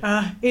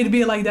 It'd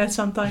be like that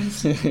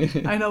sometimes.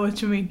 I know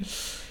what you mean.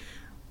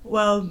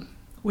 Well,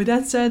 with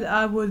that said,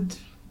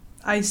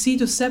 I see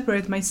to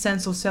separate my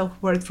sense of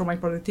self-worth from my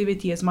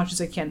productivity as much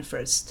as I can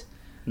first.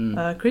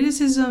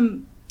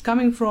 Criticism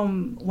coming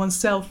from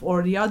oneself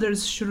or the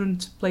others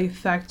shouldn't play a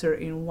factor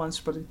in one's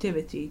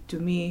productivity. To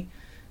me,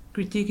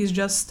 critique is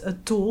just a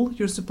tool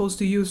you're supposed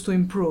to use to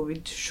improve.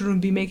 It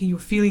shouldn't be making you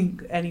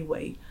feeling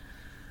anyway.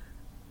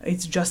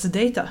 It's just the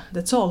data.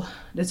 That's all.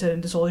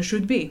 That's all it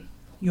should be.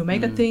 You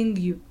make a thing,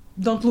 you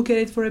don't look at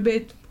it for a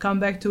bit,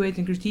 come back to it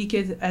and critique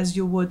it as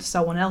you would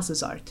someone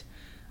else's art,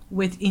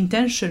 with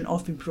intention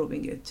of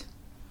improving it.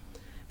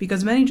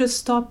 Because many just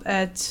stop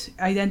at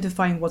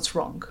identifying what's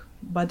wrong,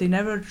 but they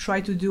never try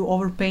to do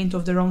overpaint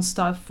of their own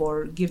stuff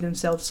or give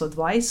themselves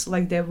advice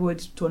like they would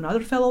to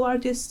another fellow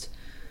artist.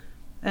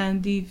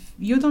 And if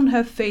you don't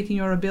have faith in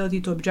your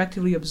ability to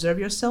objectively observe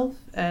yourself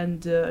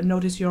and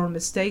notice your own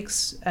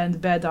mistakes and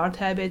bad art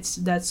habits,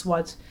 that's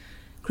what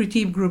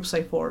critique groups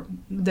are for.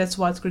 That's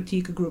what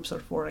critique groups are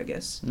for, I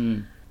guess.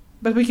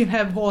 But we can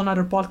have a whole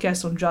another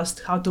podcast on just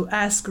how to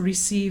ask,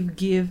 receive,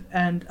 give,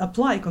 and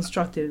apply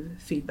constructive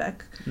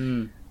feedback.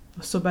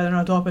 So better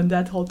not open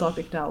that whole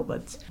topic now,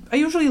 but I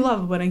usually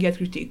love when I get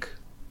critique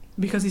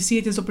because I see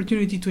it as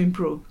opportunity to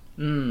improve.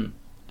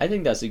 I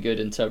think that's a good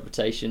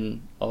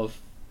interpretation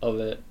of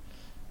it.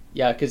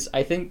 Yeah, because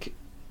I think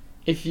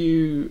if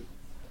you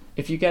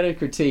get a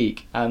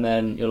critique and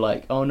then you're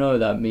like, oh no,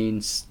 that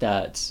means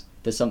that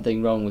there's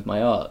something wrong with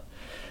my art.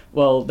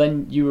 Well,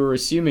 then you were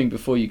assuming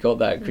before you got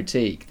that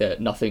critique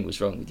that nothing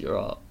was wrong with your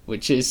art,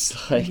 which is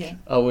like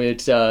a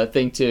weird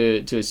thing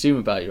to assume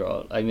about your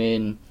art. I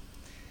mean,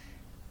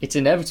 it's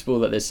inevitable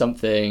that there's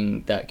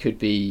something that could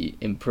be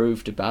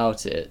improved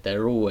about it.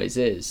 There always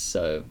is.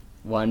 So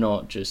why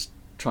not just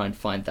try and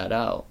find that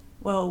out?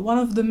 Well, one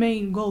of the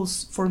main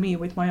goals for me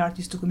with my art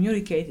is to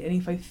communicate, and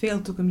if I fail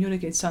to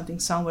communicate something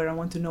somewhere, I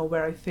want to know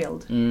where I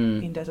failed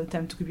in that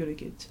attempt to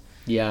communicate.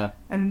 Yeah.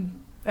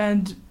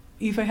 And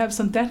if I have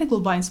some technical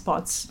blind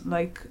spots,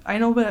 like I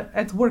know that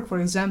at work, for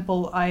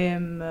example, I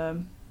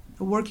am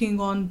working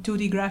on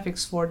 2D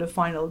graphics for the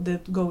final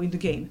that go in the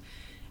game.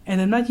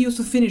 And I'm not used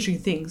to finishing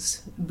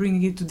things,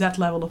 bringing it to that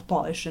level of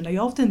polish. And I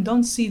often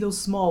don't see those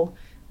small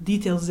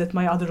details that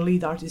my other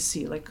lead artists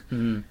see. Like,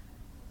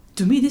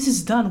 to me, this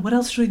is done. What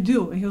else should I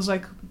do? And he was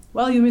like,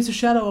 well, you missed a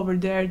shadow over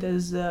there.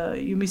 There's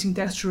you're missing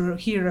texture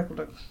here. I was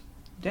like,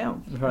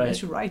 damn, I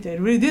guess you're right. I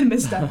really did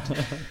miss that.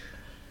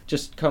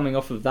 Just coming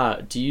off of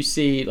that, do you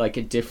see like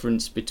a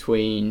difference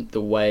between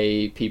the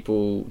way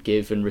people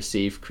give and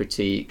receive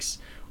critiques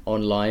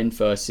online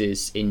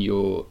versus in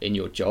your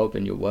job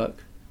and your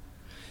work?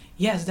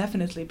 Yes,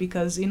 definitely.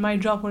 Because in my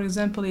job, for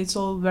example, it's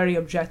all very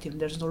objective.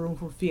 There's no room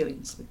for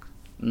feelings.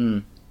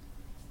 Like,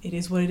 it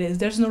is what it is.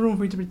 There's no room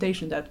for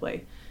interpretation that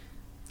way.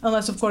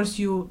 Unless, of course,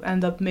 you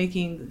end up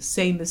making the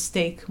same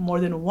mistake more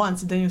than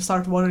once. Then you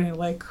start wondering,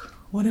 like,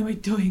 what am I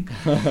doing?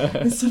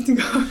 There's something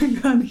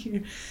going on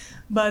here.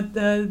 But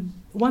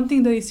one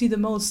thing that I see the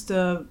most,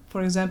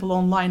 for example,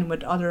 online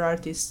when other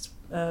artists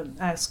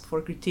ask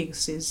for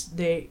critiques is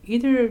they're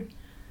either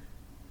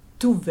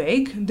too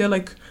vague. They're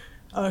like,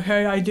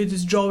 hey, I did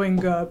this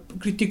drawing,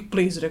 critique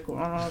please. Like,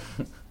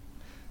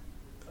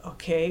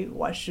 okay,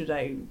 what should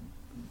I...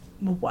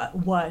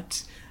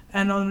 What?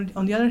 And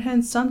on the other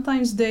hand,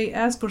 sometimes they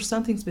ask for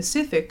something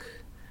specific,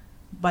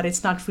 but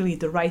it's not really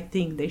the right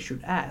thing they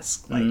should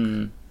ask.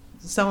 Like,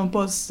 someone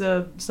posts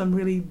some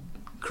really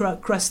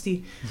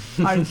crusty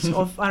art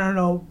of, I don't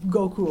know,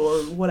 Goku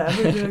or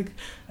whatever. They're like,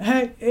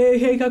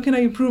 hey, how can I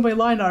improve my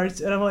line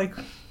art? And I'm like,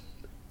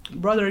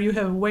 brother, you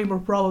have way more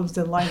problems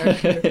than line art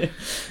here.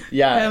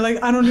 Yeah. And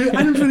like, I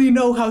don't really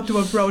know how to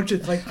approach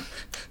it. Like,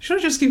 should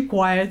I just keep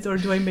quiet, or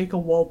do I make a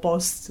wall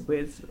post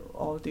with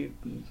all the...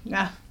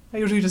 I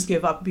usually just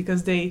give up,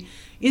 because they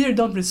either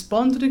don't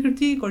respond to the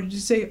critique or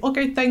just say,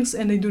 okay, thanks,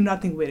 and they do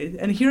nothing with it.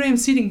 And here I am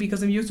sitting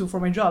because I'm used to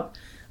for my job.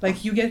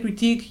 Like, you get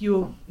critique,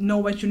 you know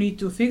what you need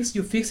to fix,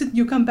 you fix it,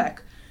 you come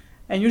back.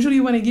 And usually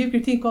when I give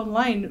critique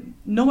online,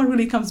 no one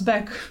really comes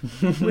back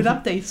with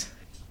updates.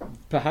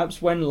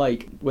 Perhaps when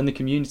the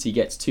community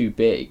gets too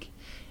big,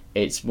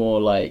 it's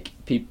more like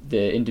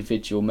the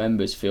individual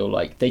members feel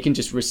like they can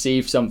just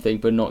receive something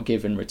but not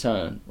give in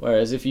return.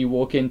 Whereas if you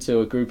walk into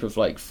a group of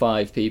like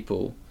 5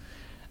 people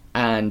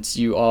and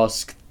you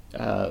ask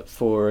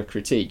for a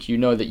critique, you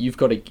know that you've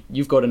got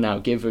to now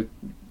give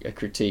a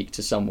critique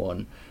to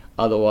someone.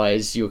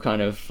 Otherwise, you're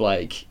kind of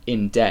like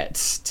in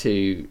debt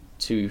to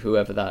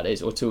whoever that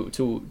is, or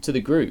to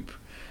the group.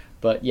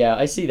 But yeah,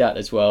 I see that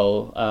as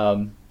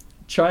well.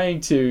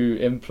 Trying to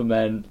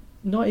implement,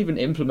 not even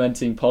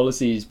implementing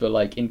policies, but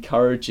like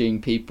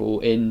encouraging people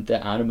in the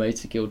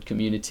Animator Guild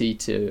community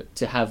to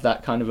have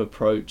that kind of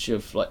approach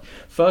of like,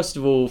 first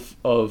of all,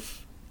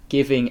 of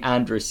giving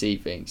and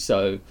receiving.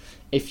 So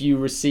if you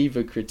receive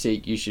a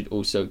critique, you should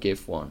also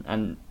give one,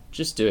 and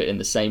just do it in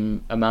the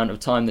same amount of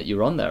time that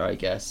you're on there, I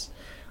guess.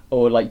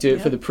 Or like do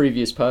it for the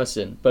previous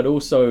person, but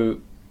also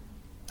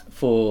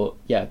for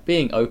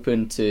being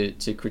open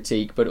to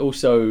critique, but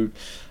also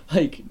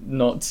like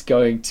not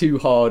going too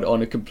hard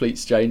on a complete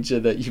stranger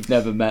that you've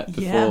never met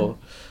before.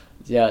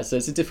 So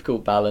it's a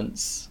difficult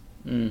balance.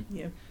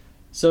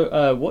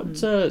 So what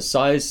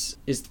size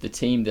is the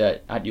team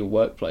that at your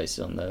workplace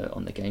on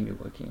the game you're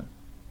working on?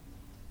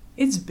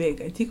 It's big.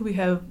 I think we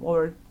have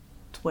over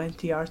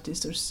 20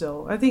 artists or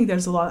so. I think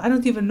there's a lot. I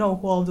don't even know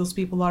who all those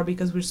people are,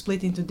 because we're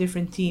split into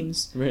different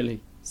teams.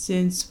 Really?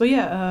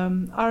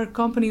 Our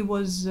company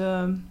was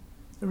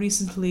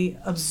recently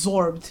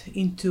absorbed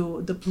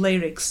into the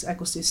Playrix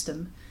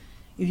ecosystem,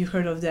 if you've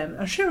heard of them.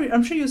 I'm sure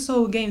you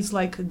saw games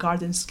like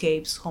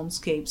Gardenscapes,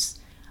 Homescapes,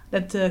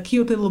 that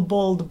cute little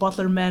bald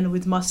butler man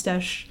with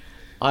mustache.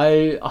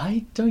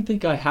 I don't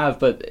think I have,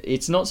 but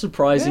it's not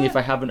surprising if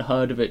I haven't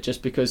heard of it,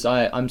 just because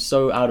I'm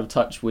so out of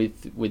touch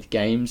with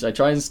games. I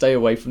try and stay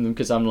away from them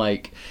because I'm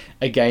like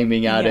a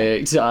gaming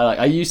addict.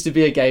 I used to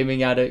be a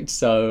gaming addict,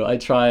 so I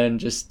try and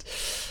just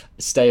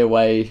stay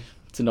away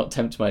to not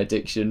tempt my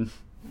addiction.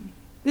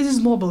 This is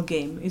a mobile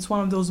game. It's one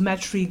of those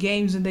match-3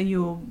 games, and then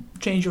you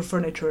change your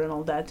furniture and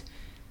all that.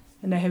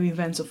 And they have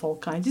events of all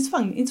kinds. It's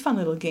fun. It's a fun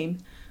little game.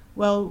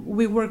 Well,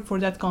 we work for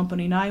that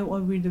company now,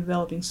 and we're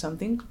developing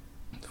something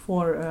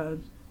for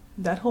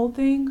that whole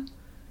thing,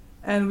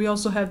 and we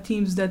also have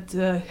teams that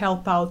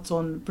help out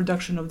on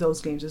production of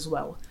those games as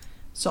well.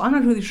 So I'm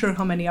not really sure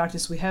how many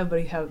artists we have,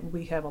 but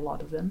we have a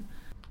lot of them.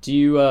 Do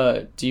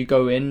you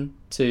go in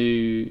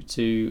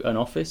to an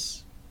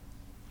office?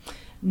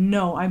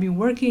 No, I've been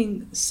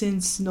working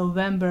since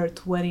November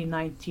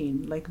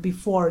 2019, like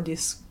before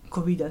this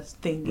COVID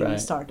thing even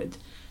started.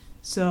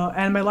 So,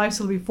 and my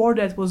lifestyle before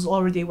that was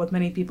already what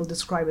many people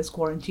describe as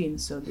quarantine.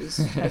 So this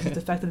hasn't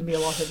affected me a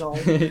lot at all.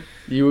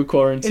 You were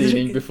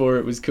quarantining before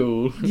it was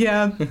cool.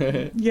 Yeah.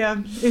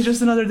 It's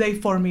just another day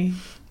for me.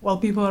 While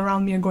people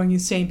around me are going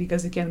insane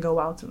because they can't go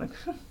out. I'm like,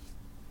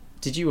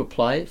 Did you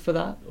apply for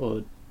that,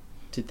 or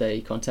did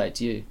they contact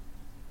you?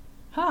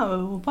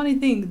 funny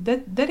thing,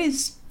 that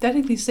is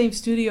technically the same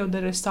studio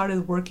that I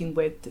started working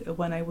with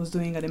when I was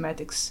doing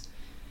animatics.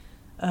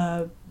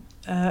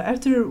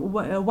 After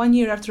 1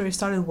 year after I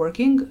started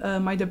working,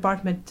 my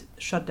department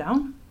shut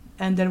down,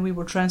 and then we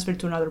were transferred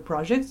to another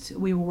project.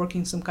 We were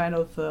working some kind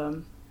of,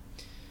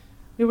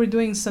 we were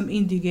doing some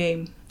indie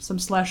game, some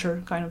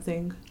slasher kind of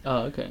thing.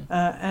 Oh, okay.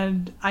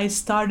 And I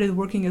started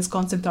working as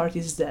concept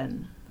artist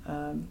then.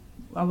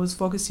 I was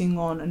focusing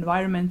on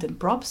environment and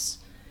props.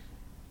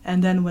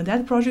 And then when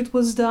that project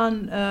was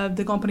done,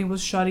 the company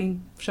was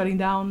shutting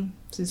down,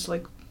 since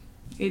like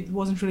it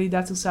wasn't really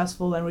that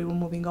successful and we were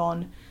moving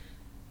on.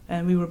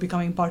 And we were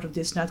becoming part of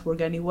this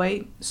network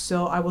anyway.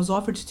 So I was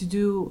offered to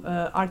do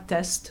art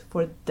test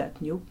for that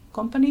new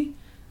company.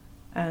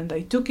 And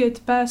I took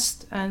it,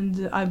 passed,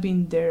 and I've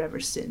been there ever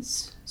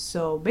since.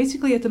 So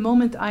basically at the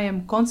moment I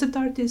am concept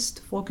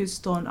artist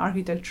focused on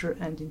architecture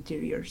and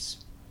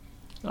interiors.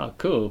 Oh,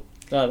 cool.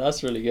 Oh,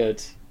 that's really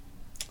good.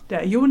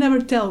 Yeah, you will never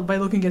tell by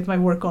looking at my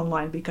work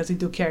online because I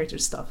do character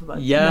stuff.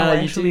 But Yeah,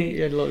 no, you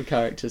do a lot of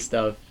character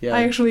stuff. Yeah.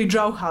 I actually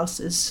draw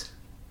houses.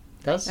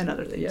 That's and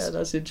other things. Yeah,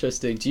 that's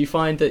interesting. Do you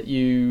find that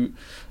you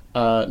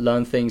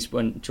learn things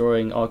when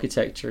drawing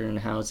architecture and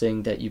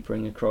housing that you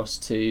bring across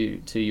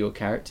to your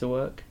character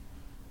work?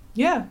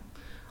 Yeah,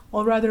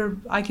 or rather,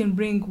 I can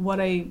bring what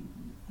I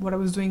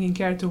was doing in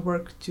character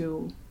work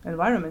to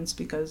environments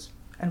because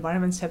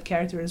environments have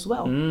character as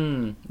well.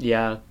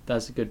 Yeah,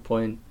 that's a good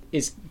point.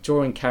 Is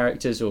drawing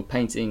characters or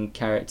painting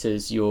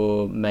characters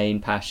your main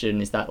passion?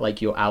 Is that like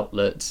your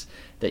outlet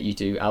that you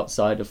do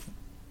outside of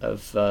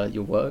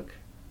your work?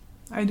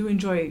 I do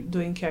enjoy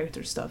doing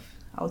character stuff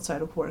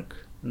outside of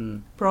work.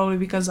 Probably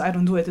because I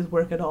don't do it at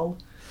work at all.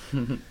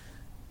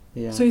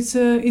 Yeah. So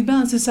it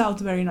balances out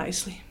very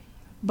nicely.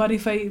 But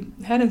if I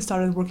hadn't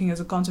started working as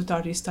a concept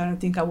artist, I don't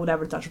think I would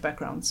ever touch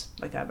backgrounds,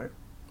 like ever.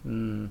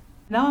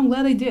 Now I'm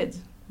glad I did,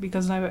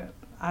 because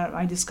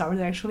I discovered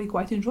I actually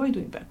quite enjoy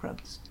doing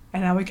backgrounds.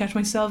 And now I catch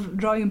myself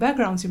drawing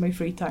backgrounds in my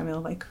free time, and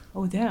I'm like,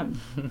 oh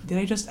damn, did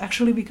I just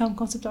actually become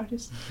concept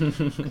artist? I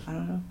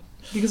don't know.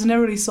 Because I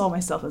never really saw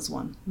myself as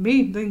one.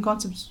 Me, doing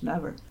concepts,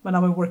 never. But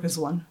now I work as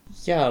one.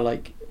 Yeah,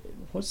 like,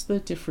 what's the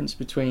difference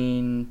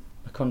between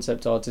a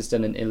concept artist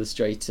and an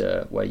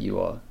illustrator where you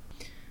are?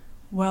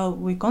 Well,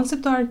 with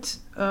concept art,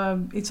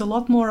 it's a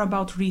lot more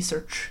about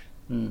research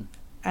and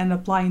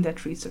applying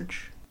that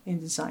research in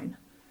design.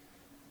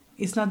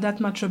 It's not that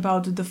much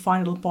about the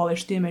final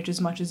polished image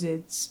as much as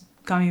it's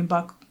coming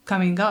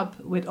up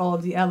with all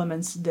of the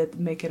elements that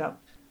make it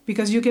up.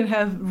 Because you can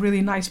have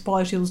really nice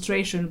polished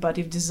illustration, but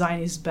if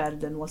design is bad,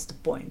 then what's the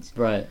point?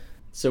 Right.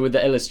 So with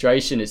the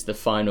illustration, it's the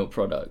final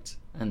product.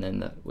 And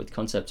then with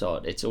concept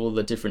art, it's all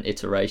the different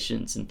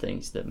iterations and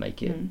things that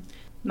make it.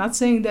 Not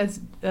saying that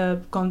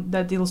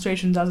that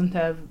illustration doesn't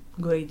have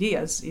good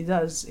ideas. It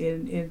does.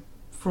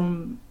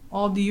 From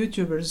all the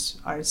YouTubers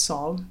I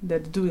saw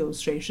that do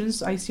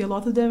illustrations, I see a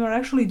lot of them are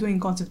actually doing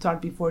concept art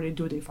before they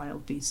do the final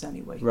piece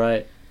anyway.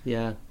 Right,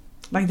 yeah.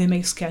 Like they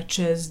make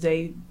sketches,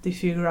 they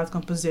figure out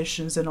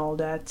compositions and all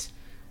that,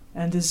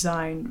 and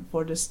design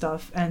for the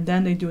stuff, and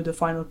then they do the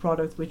final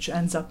product, which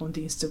ends up on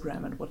the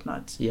Instagram and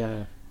whatnot.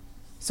 Yeah.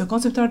 So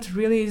concept art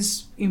really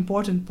is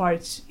important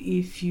part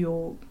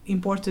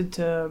important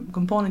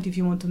component if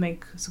you want to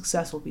make a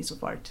successful piece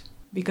of art,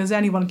 because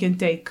anyone can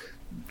take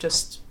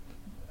just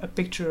a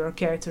picture or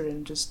character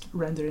and just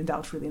render it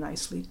out really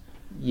nicely.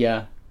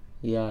 Yeah.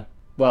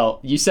 Well,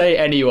 you say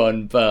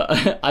anyone,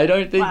 but I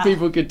don't think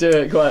people could do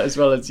it quite as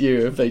well as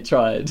you if they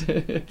tried.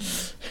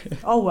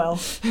 Oh well,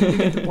 you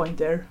get the point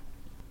there.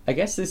 I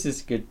guess this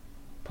is a good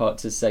part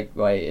to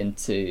segue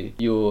into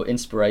your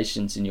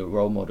inspirations and your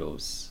role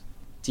models.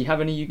 Do you have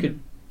any you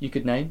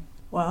could name?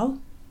 Well,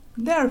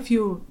 there are a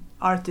few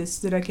artists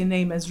that I can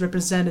name as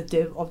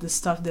representative of the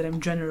stuff that I'm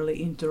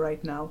generally into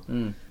right now.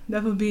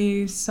 That would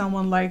be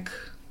someone like,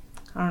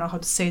 I don't know how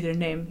to say their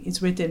name.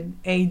 It's written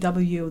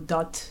AW.ANQI,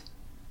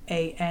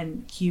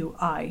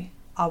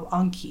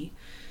 Anki.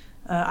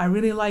 I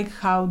really like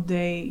how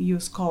they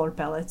use color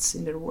palettes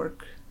in their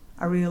work.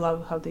 I really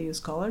love how they use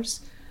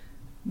colors.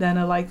 Then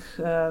I like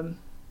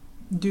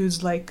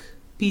dudes like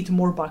Pete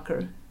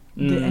Morbacher,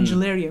 the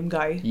Angelarium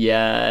guy.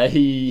 Yeah,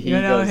 he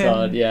goes him?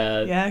 hard,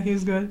 yeah. Yeah,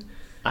 he's good.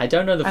 I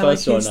don't know the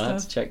first like one, his I have to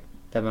stuff. check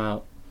them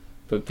out.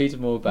 But Peter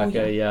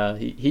Morbacher,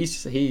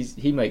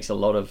 he makes a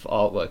lot of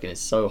artwork and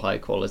it's so high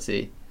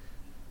quality.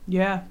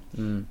 Yeah,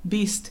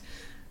 beast.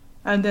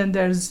 And then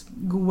there's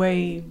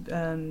Guay,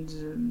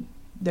 and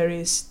there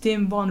is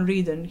Tim Von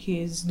Rieden.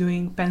 He's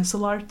doing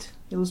pencil art,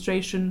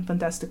 illustration,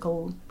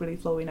 fantastical, really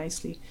flowy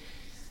nicely.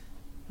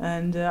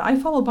 And I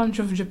follow a bunch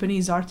of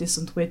Japanese artists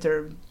on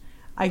Twitter.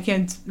 I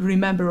can't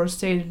remember or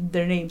say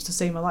their names to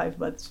save my life,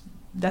 but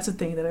that's a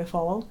thing that I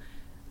follow.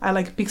 I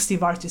like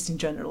Pixiv artists in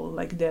general,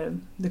 like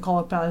the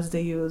color palettes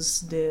they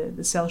use,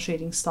 the cell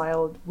shading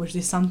style, which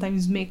they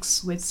sometimes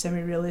mix with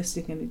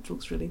semi-realistic, and it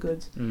looks really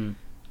good.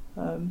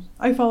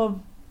 I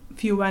follow a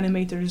few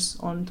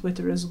animators on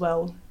Twitter as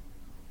well.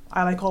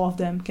 I like all of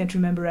them, can't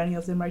remember any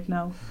of them right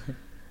now.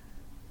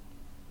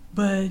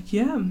 But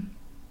yeah,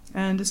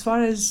 and as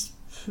far as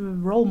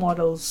role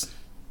models,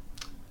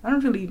 I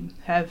don't really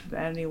have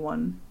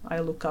anyone I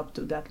look up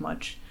to that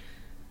much.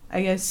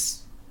 I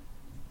guess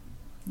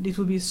it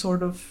would be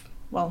sort of,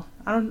 well,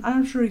 I'm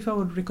not sure if I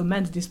would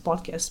recommend this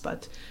podcast,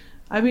 but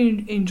I've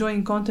been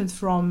enjoying content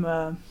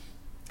from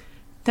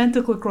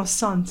Tentacle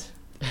Croissant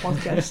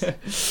podcast.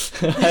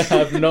 I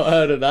have not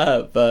heard of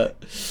that,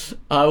 but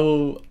I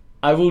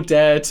will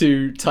dare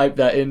to type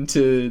that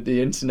into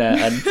the internet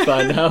and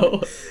find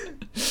out.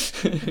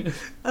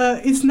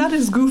 It's not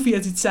as goofy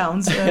as it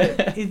sounds.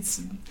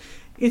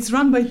 It's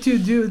run by two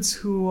dudes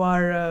who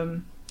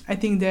are, I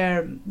think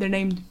they're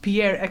named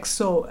Pierre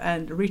Exo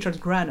and Richard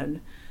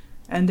Grannon,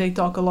 and they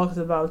talk a lot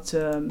about.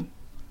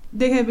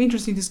 They have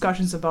interesting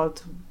discussions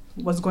about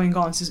what's going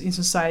on in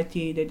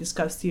society. They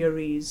discuss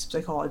theories,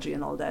 psychology,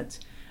 and all that.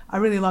 I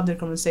really love their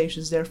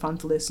conversations. They're fun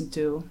to listen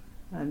to,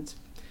 and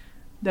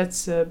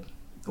that's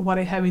what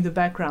I have in the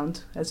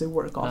background as I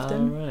work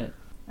often. Right.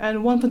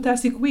 And One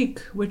Fantastic Week,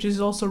 which is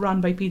also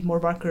run by Pete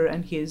Morbacher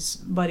and his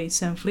buddy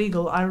Sam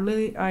Flegel. I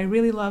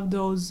really love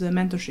those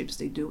mentorships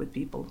they do with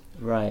people.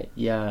 Right,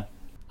 yeah.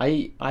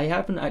 I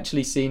haven't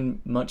actually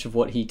seen much of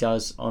what he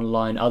does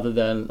online other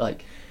than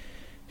like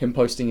him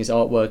posting his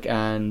artwork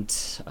and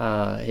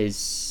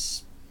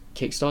his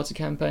Kickstarter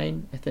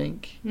campaign, I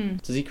think.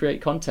 Does he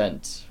create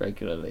content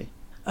regularly?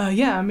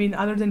 Yeah, I mean,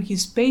 other than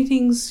his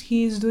paintings,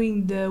 he's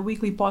doing the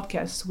weekly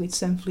podcast with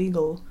Sam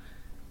Flegel,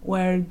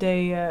 where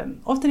they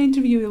often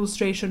interview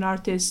illustration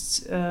artists.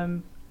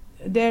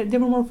 They were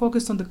more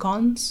focused on the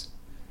cons,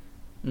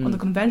 on the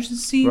convention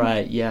scene,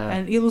 right? Yeah,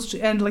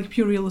 and like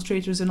pure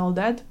illustrators and all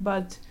that.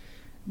 But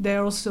they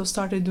also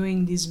started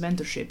doing these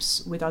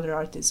mentorships with other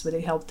artists, where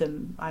they help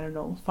them, I don't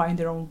know, find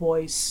their own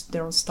voice,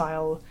 their own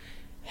style,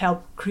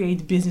 help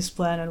create business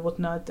plan and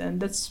whatnot.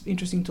 And that's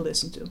interesting to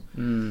listen to.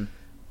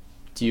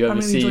 Do you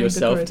ever see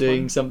yourself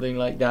doing something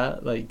like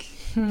that, like?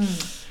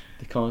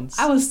 The cons?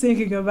 I was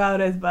thinking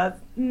about it, but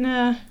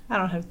nah, I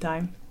don't have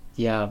time.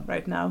 Yeah.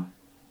 Right now.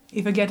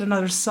 If I get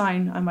another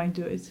sign, I might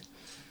do it.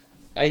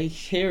 I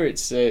hear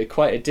it's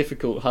quite a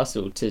difficult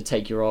hustle to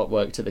take your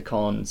artwork to the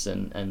cons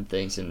and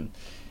things, and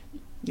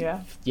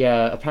yeah,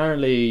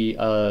 apparently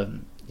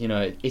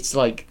it's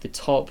like the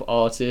top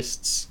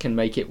artists can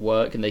make it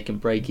work and they can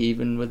break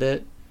even with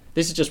it.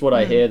 This is just what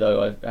I hear,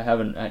 though. I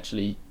haven't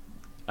actually.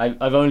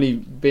 I've only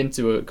been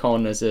to a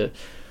con as a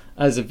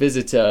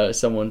visitor,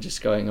 someone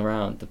just going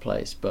around the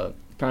place, but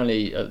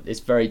apparently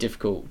it's very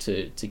difficult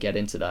to get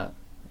into that,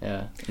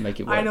 and make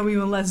it work. I know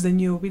even less than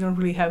you. We don't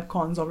really have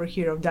cons over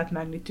here of that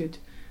magnitude.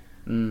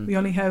 We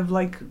only have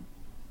like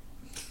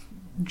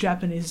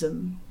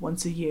Japanism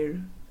once a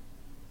year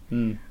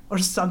or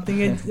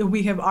something.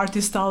 We have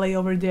Artistale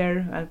over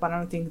there, but I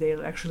don't think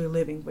they're actually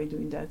living by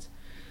doing that.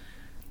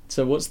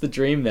 So what's the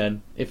dream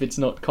then? If it's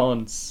not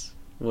cons,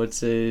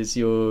 what is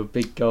your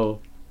big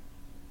goal?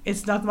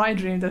 It's not my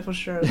dream, that's for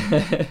sure.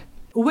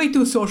 Way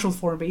too social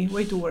for me,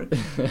 way too work.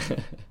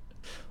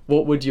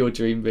 What would your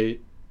dream be?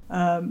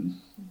 I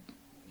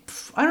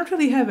don't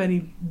really have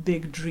any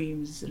big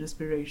dreams and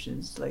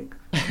aspirations. Like,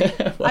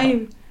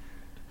 I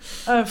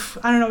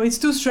don't know, it's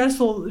too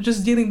stressful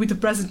just dealing with the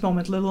present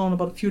moment, let alone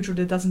about a future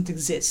that doesn't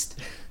exist.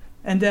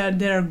 And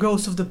there are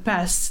ghosts of the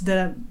past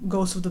that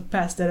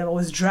I'm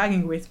always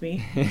dragging with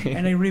me,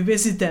 and I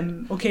revisit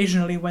them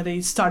occasionally when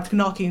they start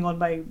knocking on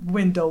my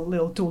window a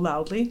little too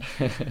loudly.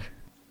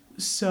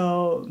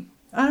 So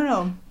I don't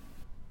know.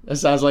 That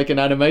sounds like an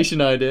animation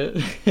idea.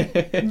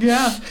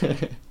 Yeah,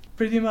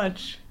 pretty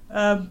much.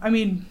 I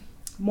mean,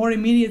 more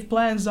immediate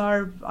plans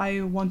are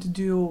I want to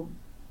do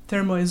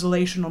thermal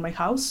insulation on my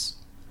house.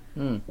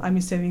 I'm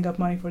saving up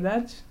money for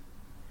that.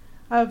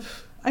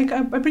 I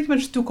pretty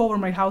much took over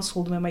my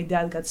household when my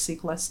dad got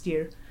sick last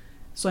year,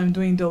 so I'm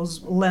doing those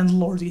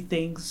landlordy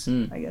things,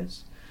 I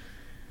guess.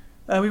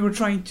 We were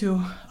trying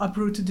to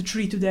uproot the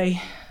tree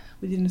today.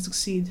 We didn't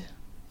succeed.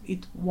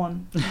 It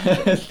won.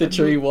 The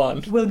tree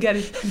won. We'll get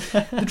it.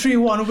 The tree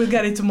won. We'll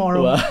get it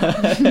tomorrow. Wow.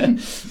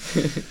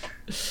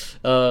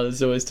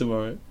 There's always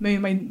tomorrow. Maybe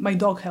my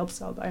dog helps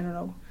out. I don't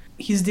know.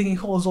 He's digging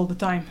holes all the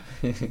time.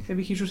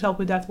 Maybe he should help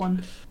with that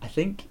one. I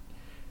think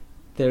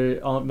there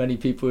aren't many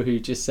people who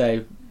just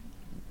say,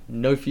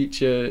 no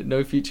future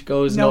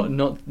goals,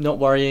 nope. not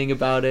worrying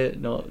about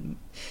it, not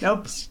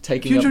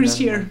taking future up is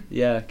here.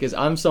 Yeah, because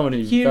I'm someone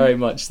who very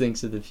much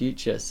thinks of the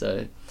future,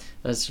 so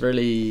that's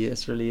really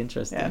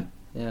interesting.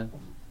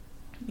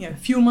 Yeah,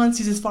 few months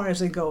is as far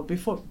as I go.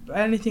 Before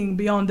anything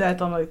beyond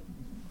that, I'm like,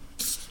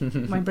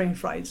 my brain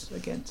fries. I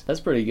can't.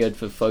 That's pretty good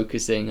for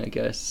focusing, I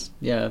guess.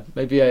 Yeah,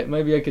 maybe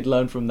I could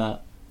learn from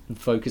that and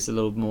focus a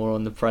little more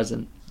on the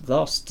present.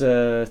 Last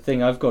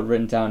thing I've got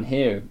written down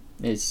here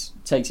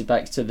takes it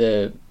back to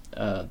the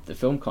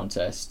film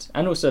contest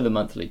and also the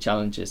monthly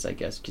challenges, I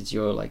guess, because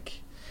you're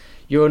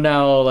you're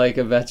now like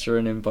a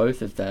veteran in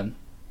both of them.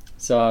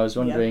 So I was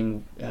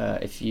wondering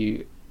if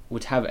you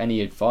would have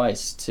any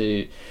advice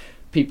to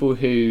people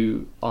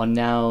who are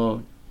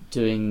now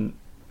doing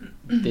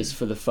this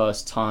for the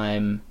first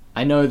time.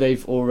 I know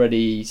they've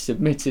already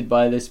submitted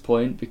by this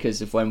point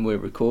because of when we're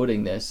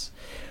recording this,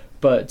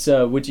 but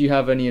would you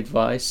have any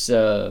advice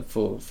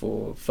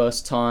for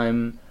first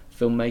time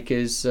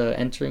filmmakers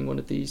entering one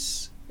of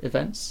these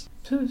events?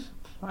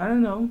 I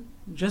don't know.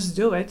 Just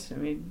do it. I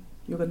mean,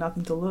 you got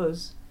nothing to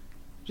lose.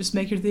 Just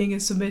make your thing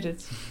and submit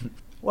it.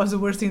 What's the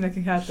worst thing that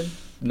can happen?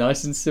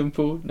 Nice and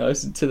simple,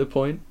 nice and to the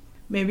point.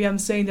 Maybe I'm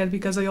saying that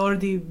because I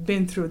already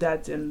been through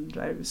that and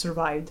I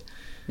survived.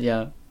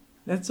 Yeah.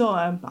 That's all.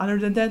 Other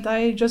than that,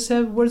 I just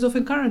have words of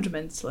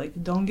encouragement.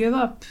 Like, don't give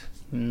up.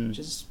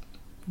 Just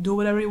do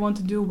whatever you want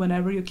to do,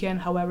 whenever you can,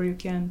 however you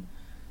can.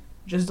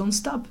 Just don't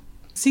stop.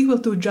 Sequel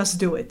to Just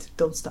Do It.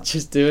 Don't stop.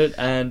 Just do it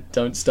and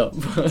don't stop.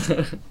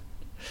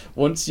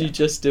 Once you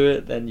just do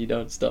it, then you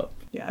don't stop.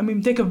 Yeah, I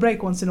mean, take a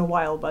break once in a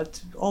while,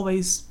 but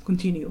always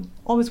continue.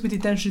 Always with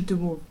intention to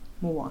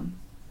move on.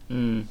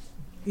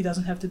 It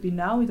doesn't have to be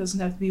now. It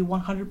doesn't have to be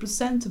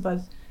 100%,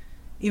 but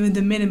even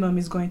the minimum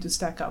is going to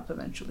stack up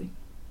eventually.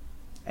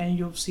 And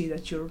you'll see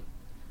that you're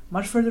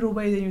much further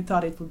away than you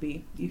thought it would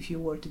be if you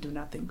were to do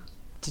nothing.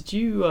 Did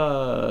you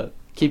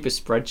keep a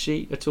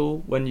spreadsheet at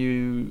all when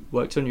you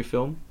worked on your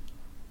film?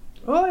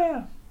 Oh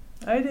yeah,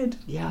 I did.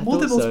 Yeah,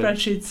 multiple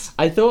spreadsheets.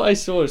 I thought I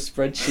saw a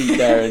spreadsheet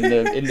there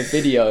in the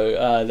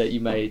video that you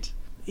made.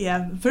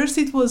 Yeah, first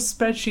it was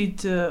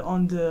spreadsheet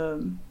on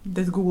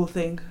that Google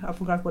thing. I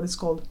forgot what it's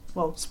called.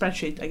 Well,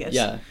 spreadsheet, I guess.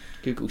 Yeah,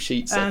 Google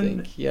Sheets, I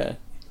think. Yeah.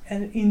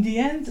 And in the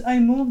end, I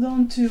moved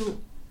on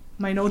to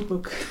my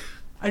notebook.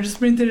 I just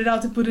printed it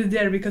out to put it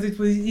there because it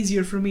was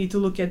easier for me to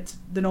look at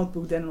the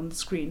notebook than on the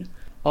screen.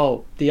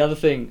 Oh, the other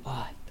thing,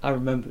 I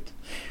remembered.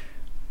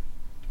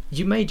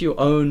 You made your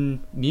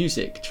own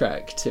music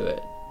track to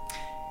it.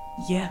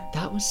 Yeah.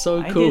 That was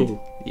so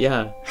cool.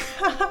 Yeah.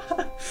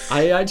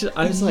 I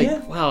was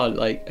like, wow,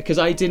 like, because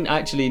I didn't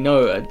actually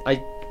know.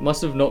 I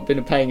must have not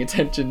been paying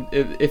attention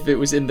if it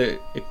was in the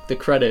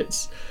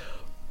credits.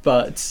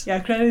 But yeah,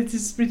 credits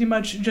is pretty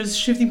much just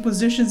shifting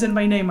positions and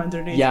my name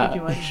underneath. Yeah.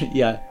 Pretty much.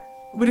 Yeah.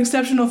 With the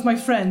exception of my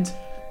friend,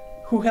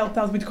 who helped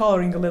out with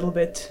coloring a little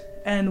bit.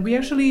 And we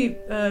actually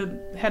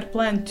had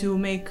planned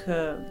to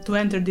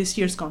enter this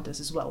year's contest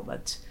as well,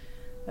 but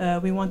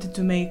we wanted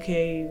to make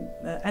a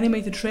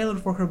animated trailer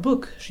for her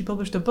book. She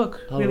published a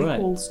book,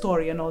 cool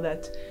story and all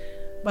that.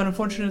 But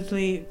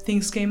unfortunately,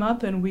 things came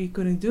up and we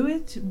couldn't do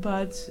it.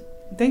 But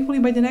thankfully,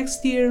 by the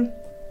next year,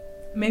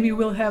 maybe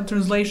we'll have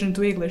translation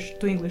to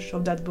English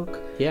of that book.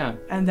 Yeah.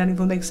 And then it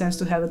will make sense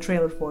to have a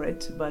trailer for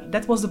it. But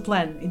that was the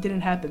plan. It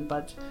didn't happen,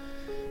 but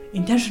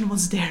intention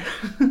was there.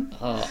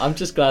 I'm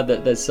just glad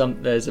that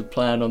there's a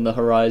plan on the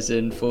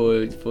horizon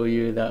for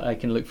you that I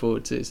can look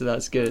forward to. So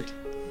that's good.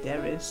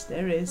 There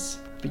is.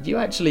 But you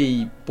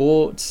actually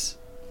bought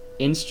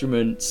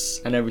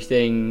instruments and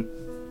everything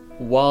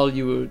while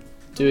you were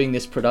doing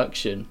this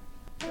production.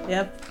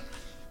 Yep.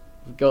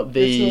 We've got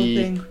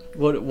the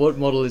what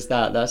model is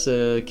that? That's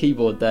a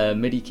keyboard there,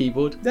 MIDI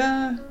keyboard.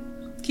 The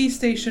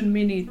KeyStation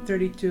Mini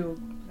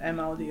 32M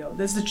audio.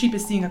 That's the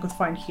cheapest thing I could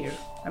find here.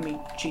 I mean,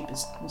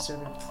 cheapest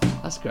necessarily.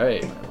 That's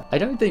great. I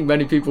don't think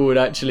many people would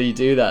actually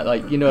do that.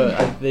 Like, you know,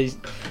 they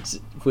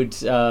would,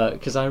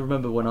 because I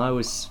remember when I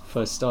was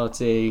first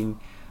starting,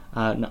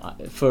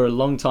 for a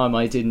long time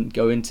I didn't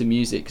go into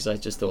music because I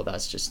just thought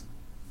that's just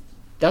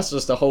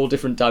a whole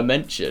different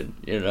dimension,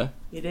 you know.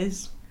 It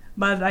is.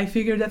 But I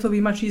figured that would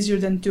be much easier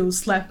than to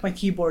slap my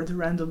keyboard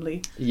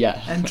randomly.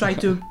 Yeah. And try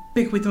to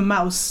pick with a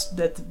mouse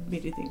that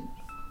MIDI thing.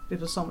 This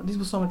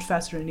was so much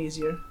faster and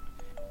easier.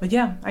 But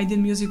yeah, I did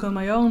music on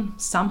my own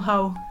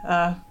somehow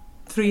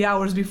 3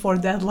 hours before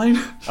deadline.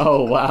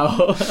 Oh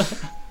wow.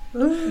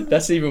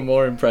 That's even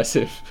more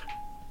impressive.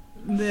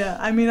 Yeah,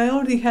 I mean I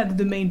already had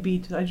the main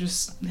beat. I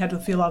just had to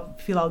fill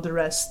out the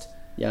rest.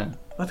 Yeah.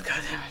 But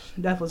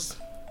goddammit,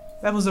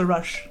 that was a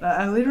rush.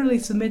 I literally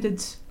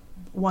submitted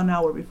 1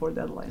 hour before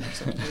deadline or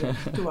something.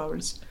 2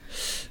 hours.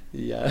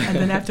 Yeah. And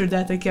then after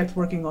that I kept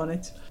working on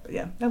it. But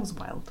yeah, that was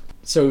wild.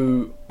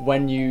 So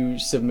when you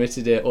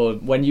submitted it, or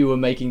when you were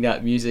making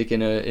that music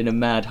in a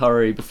mad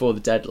hurry before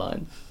the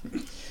deadline,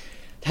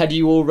 had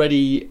you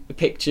already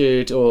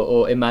pictured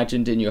or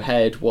imagined in your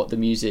head what the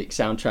music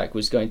soundtrack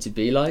was going to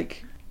be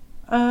like?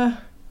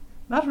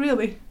 Not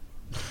really.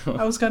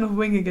 I was kind of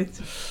winging it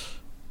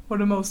for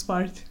the most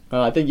part.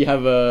 I think you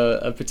have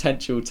a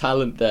potential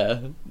talent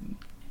there.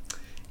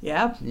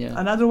 Yeah,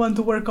 another one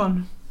to work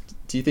on.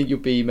 Do you think you'll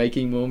be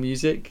making more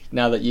music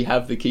now that you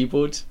have the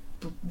keyboard?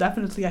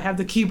 Definitely, I have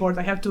the keyboard.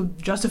 I have to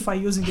justify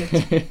using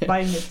it,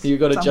 buying it. You've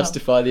got to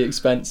justify the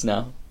expense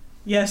now.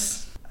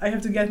 Yes, I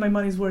have to get my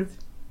money's worth.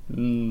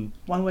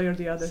 One way or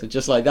the other. So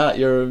just like that,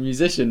 you're a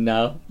musician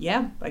now.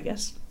 Yeah, I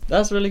guess.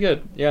 That's really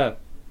good, yeah.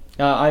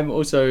 I'm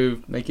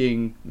also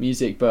making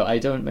music, but I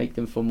don't make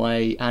them for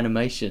my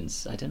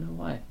animations. I don't know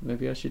why.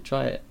 Maybe I should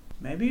try it.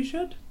 Maybe you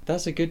should.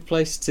 That's a good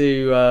place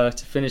to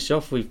finish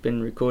off. We've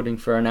been recording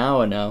for an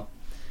hour now.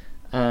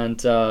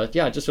 And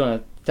I just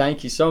want to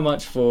thank you so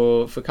much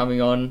for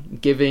coming on,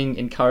 giving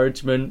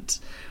encouragement,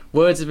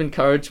 words of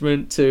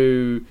encouragement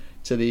to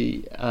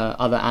the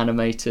other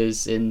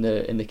animators in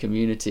the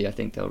community. I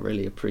think they'll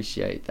really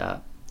appreciate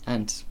that,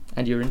 and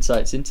your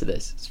insights into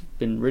this. It's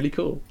been really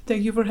cool.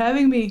 Thank you for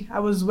having me. I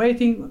was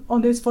waiting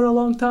on this for a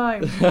long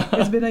time.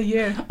 It's been a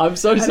year. I'm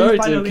so sorry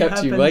to have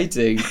kept you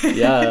waiting.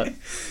 Yeah.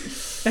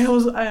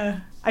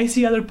 I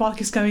see other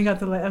podcasts coming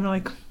out and I'm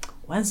like,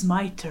 when's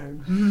my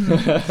turn?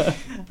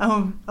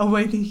 I'm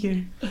waiting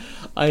here.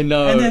 I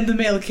know. And then the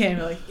mail came.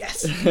 I'm like,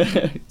 yes.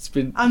 It's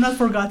been. I'm not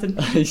forgotten.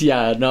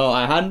 Yeah, no,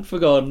 I hadn't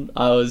forgotten.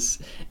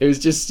 It was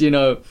just, you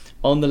know,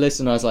 on the list,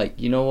 and I was like,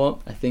 you know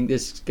what? I think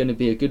this is going to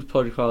be a good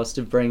podcast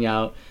to bring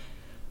out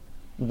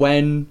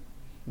when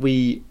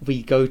we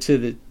go to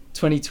the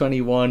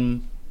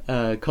 2021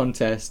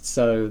 contest.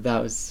 So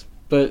that was,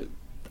 but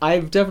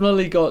I've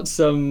definitely got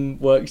some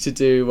work to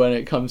do when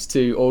it comes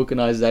to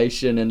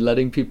organization and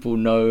letting people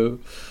know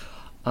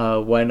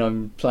when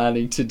I'm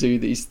planning to do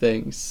these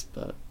things.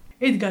 But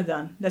it got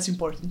done. That's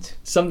important.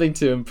 Something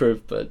to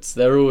improve, but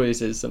there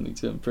always is something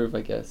to improve,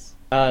 I guess.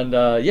 And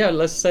yeah,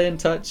 let's stay in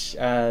touch,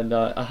 and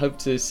I hope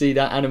to see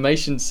that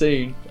animation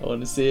soon. I want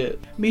to see it.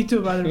 Me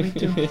too, brother, me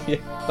too. Yeah.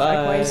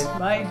 Bye. Likewise,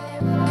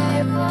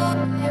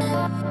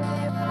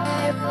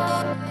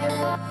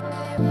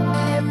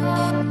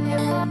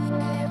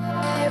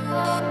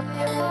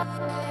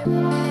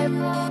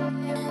 bye.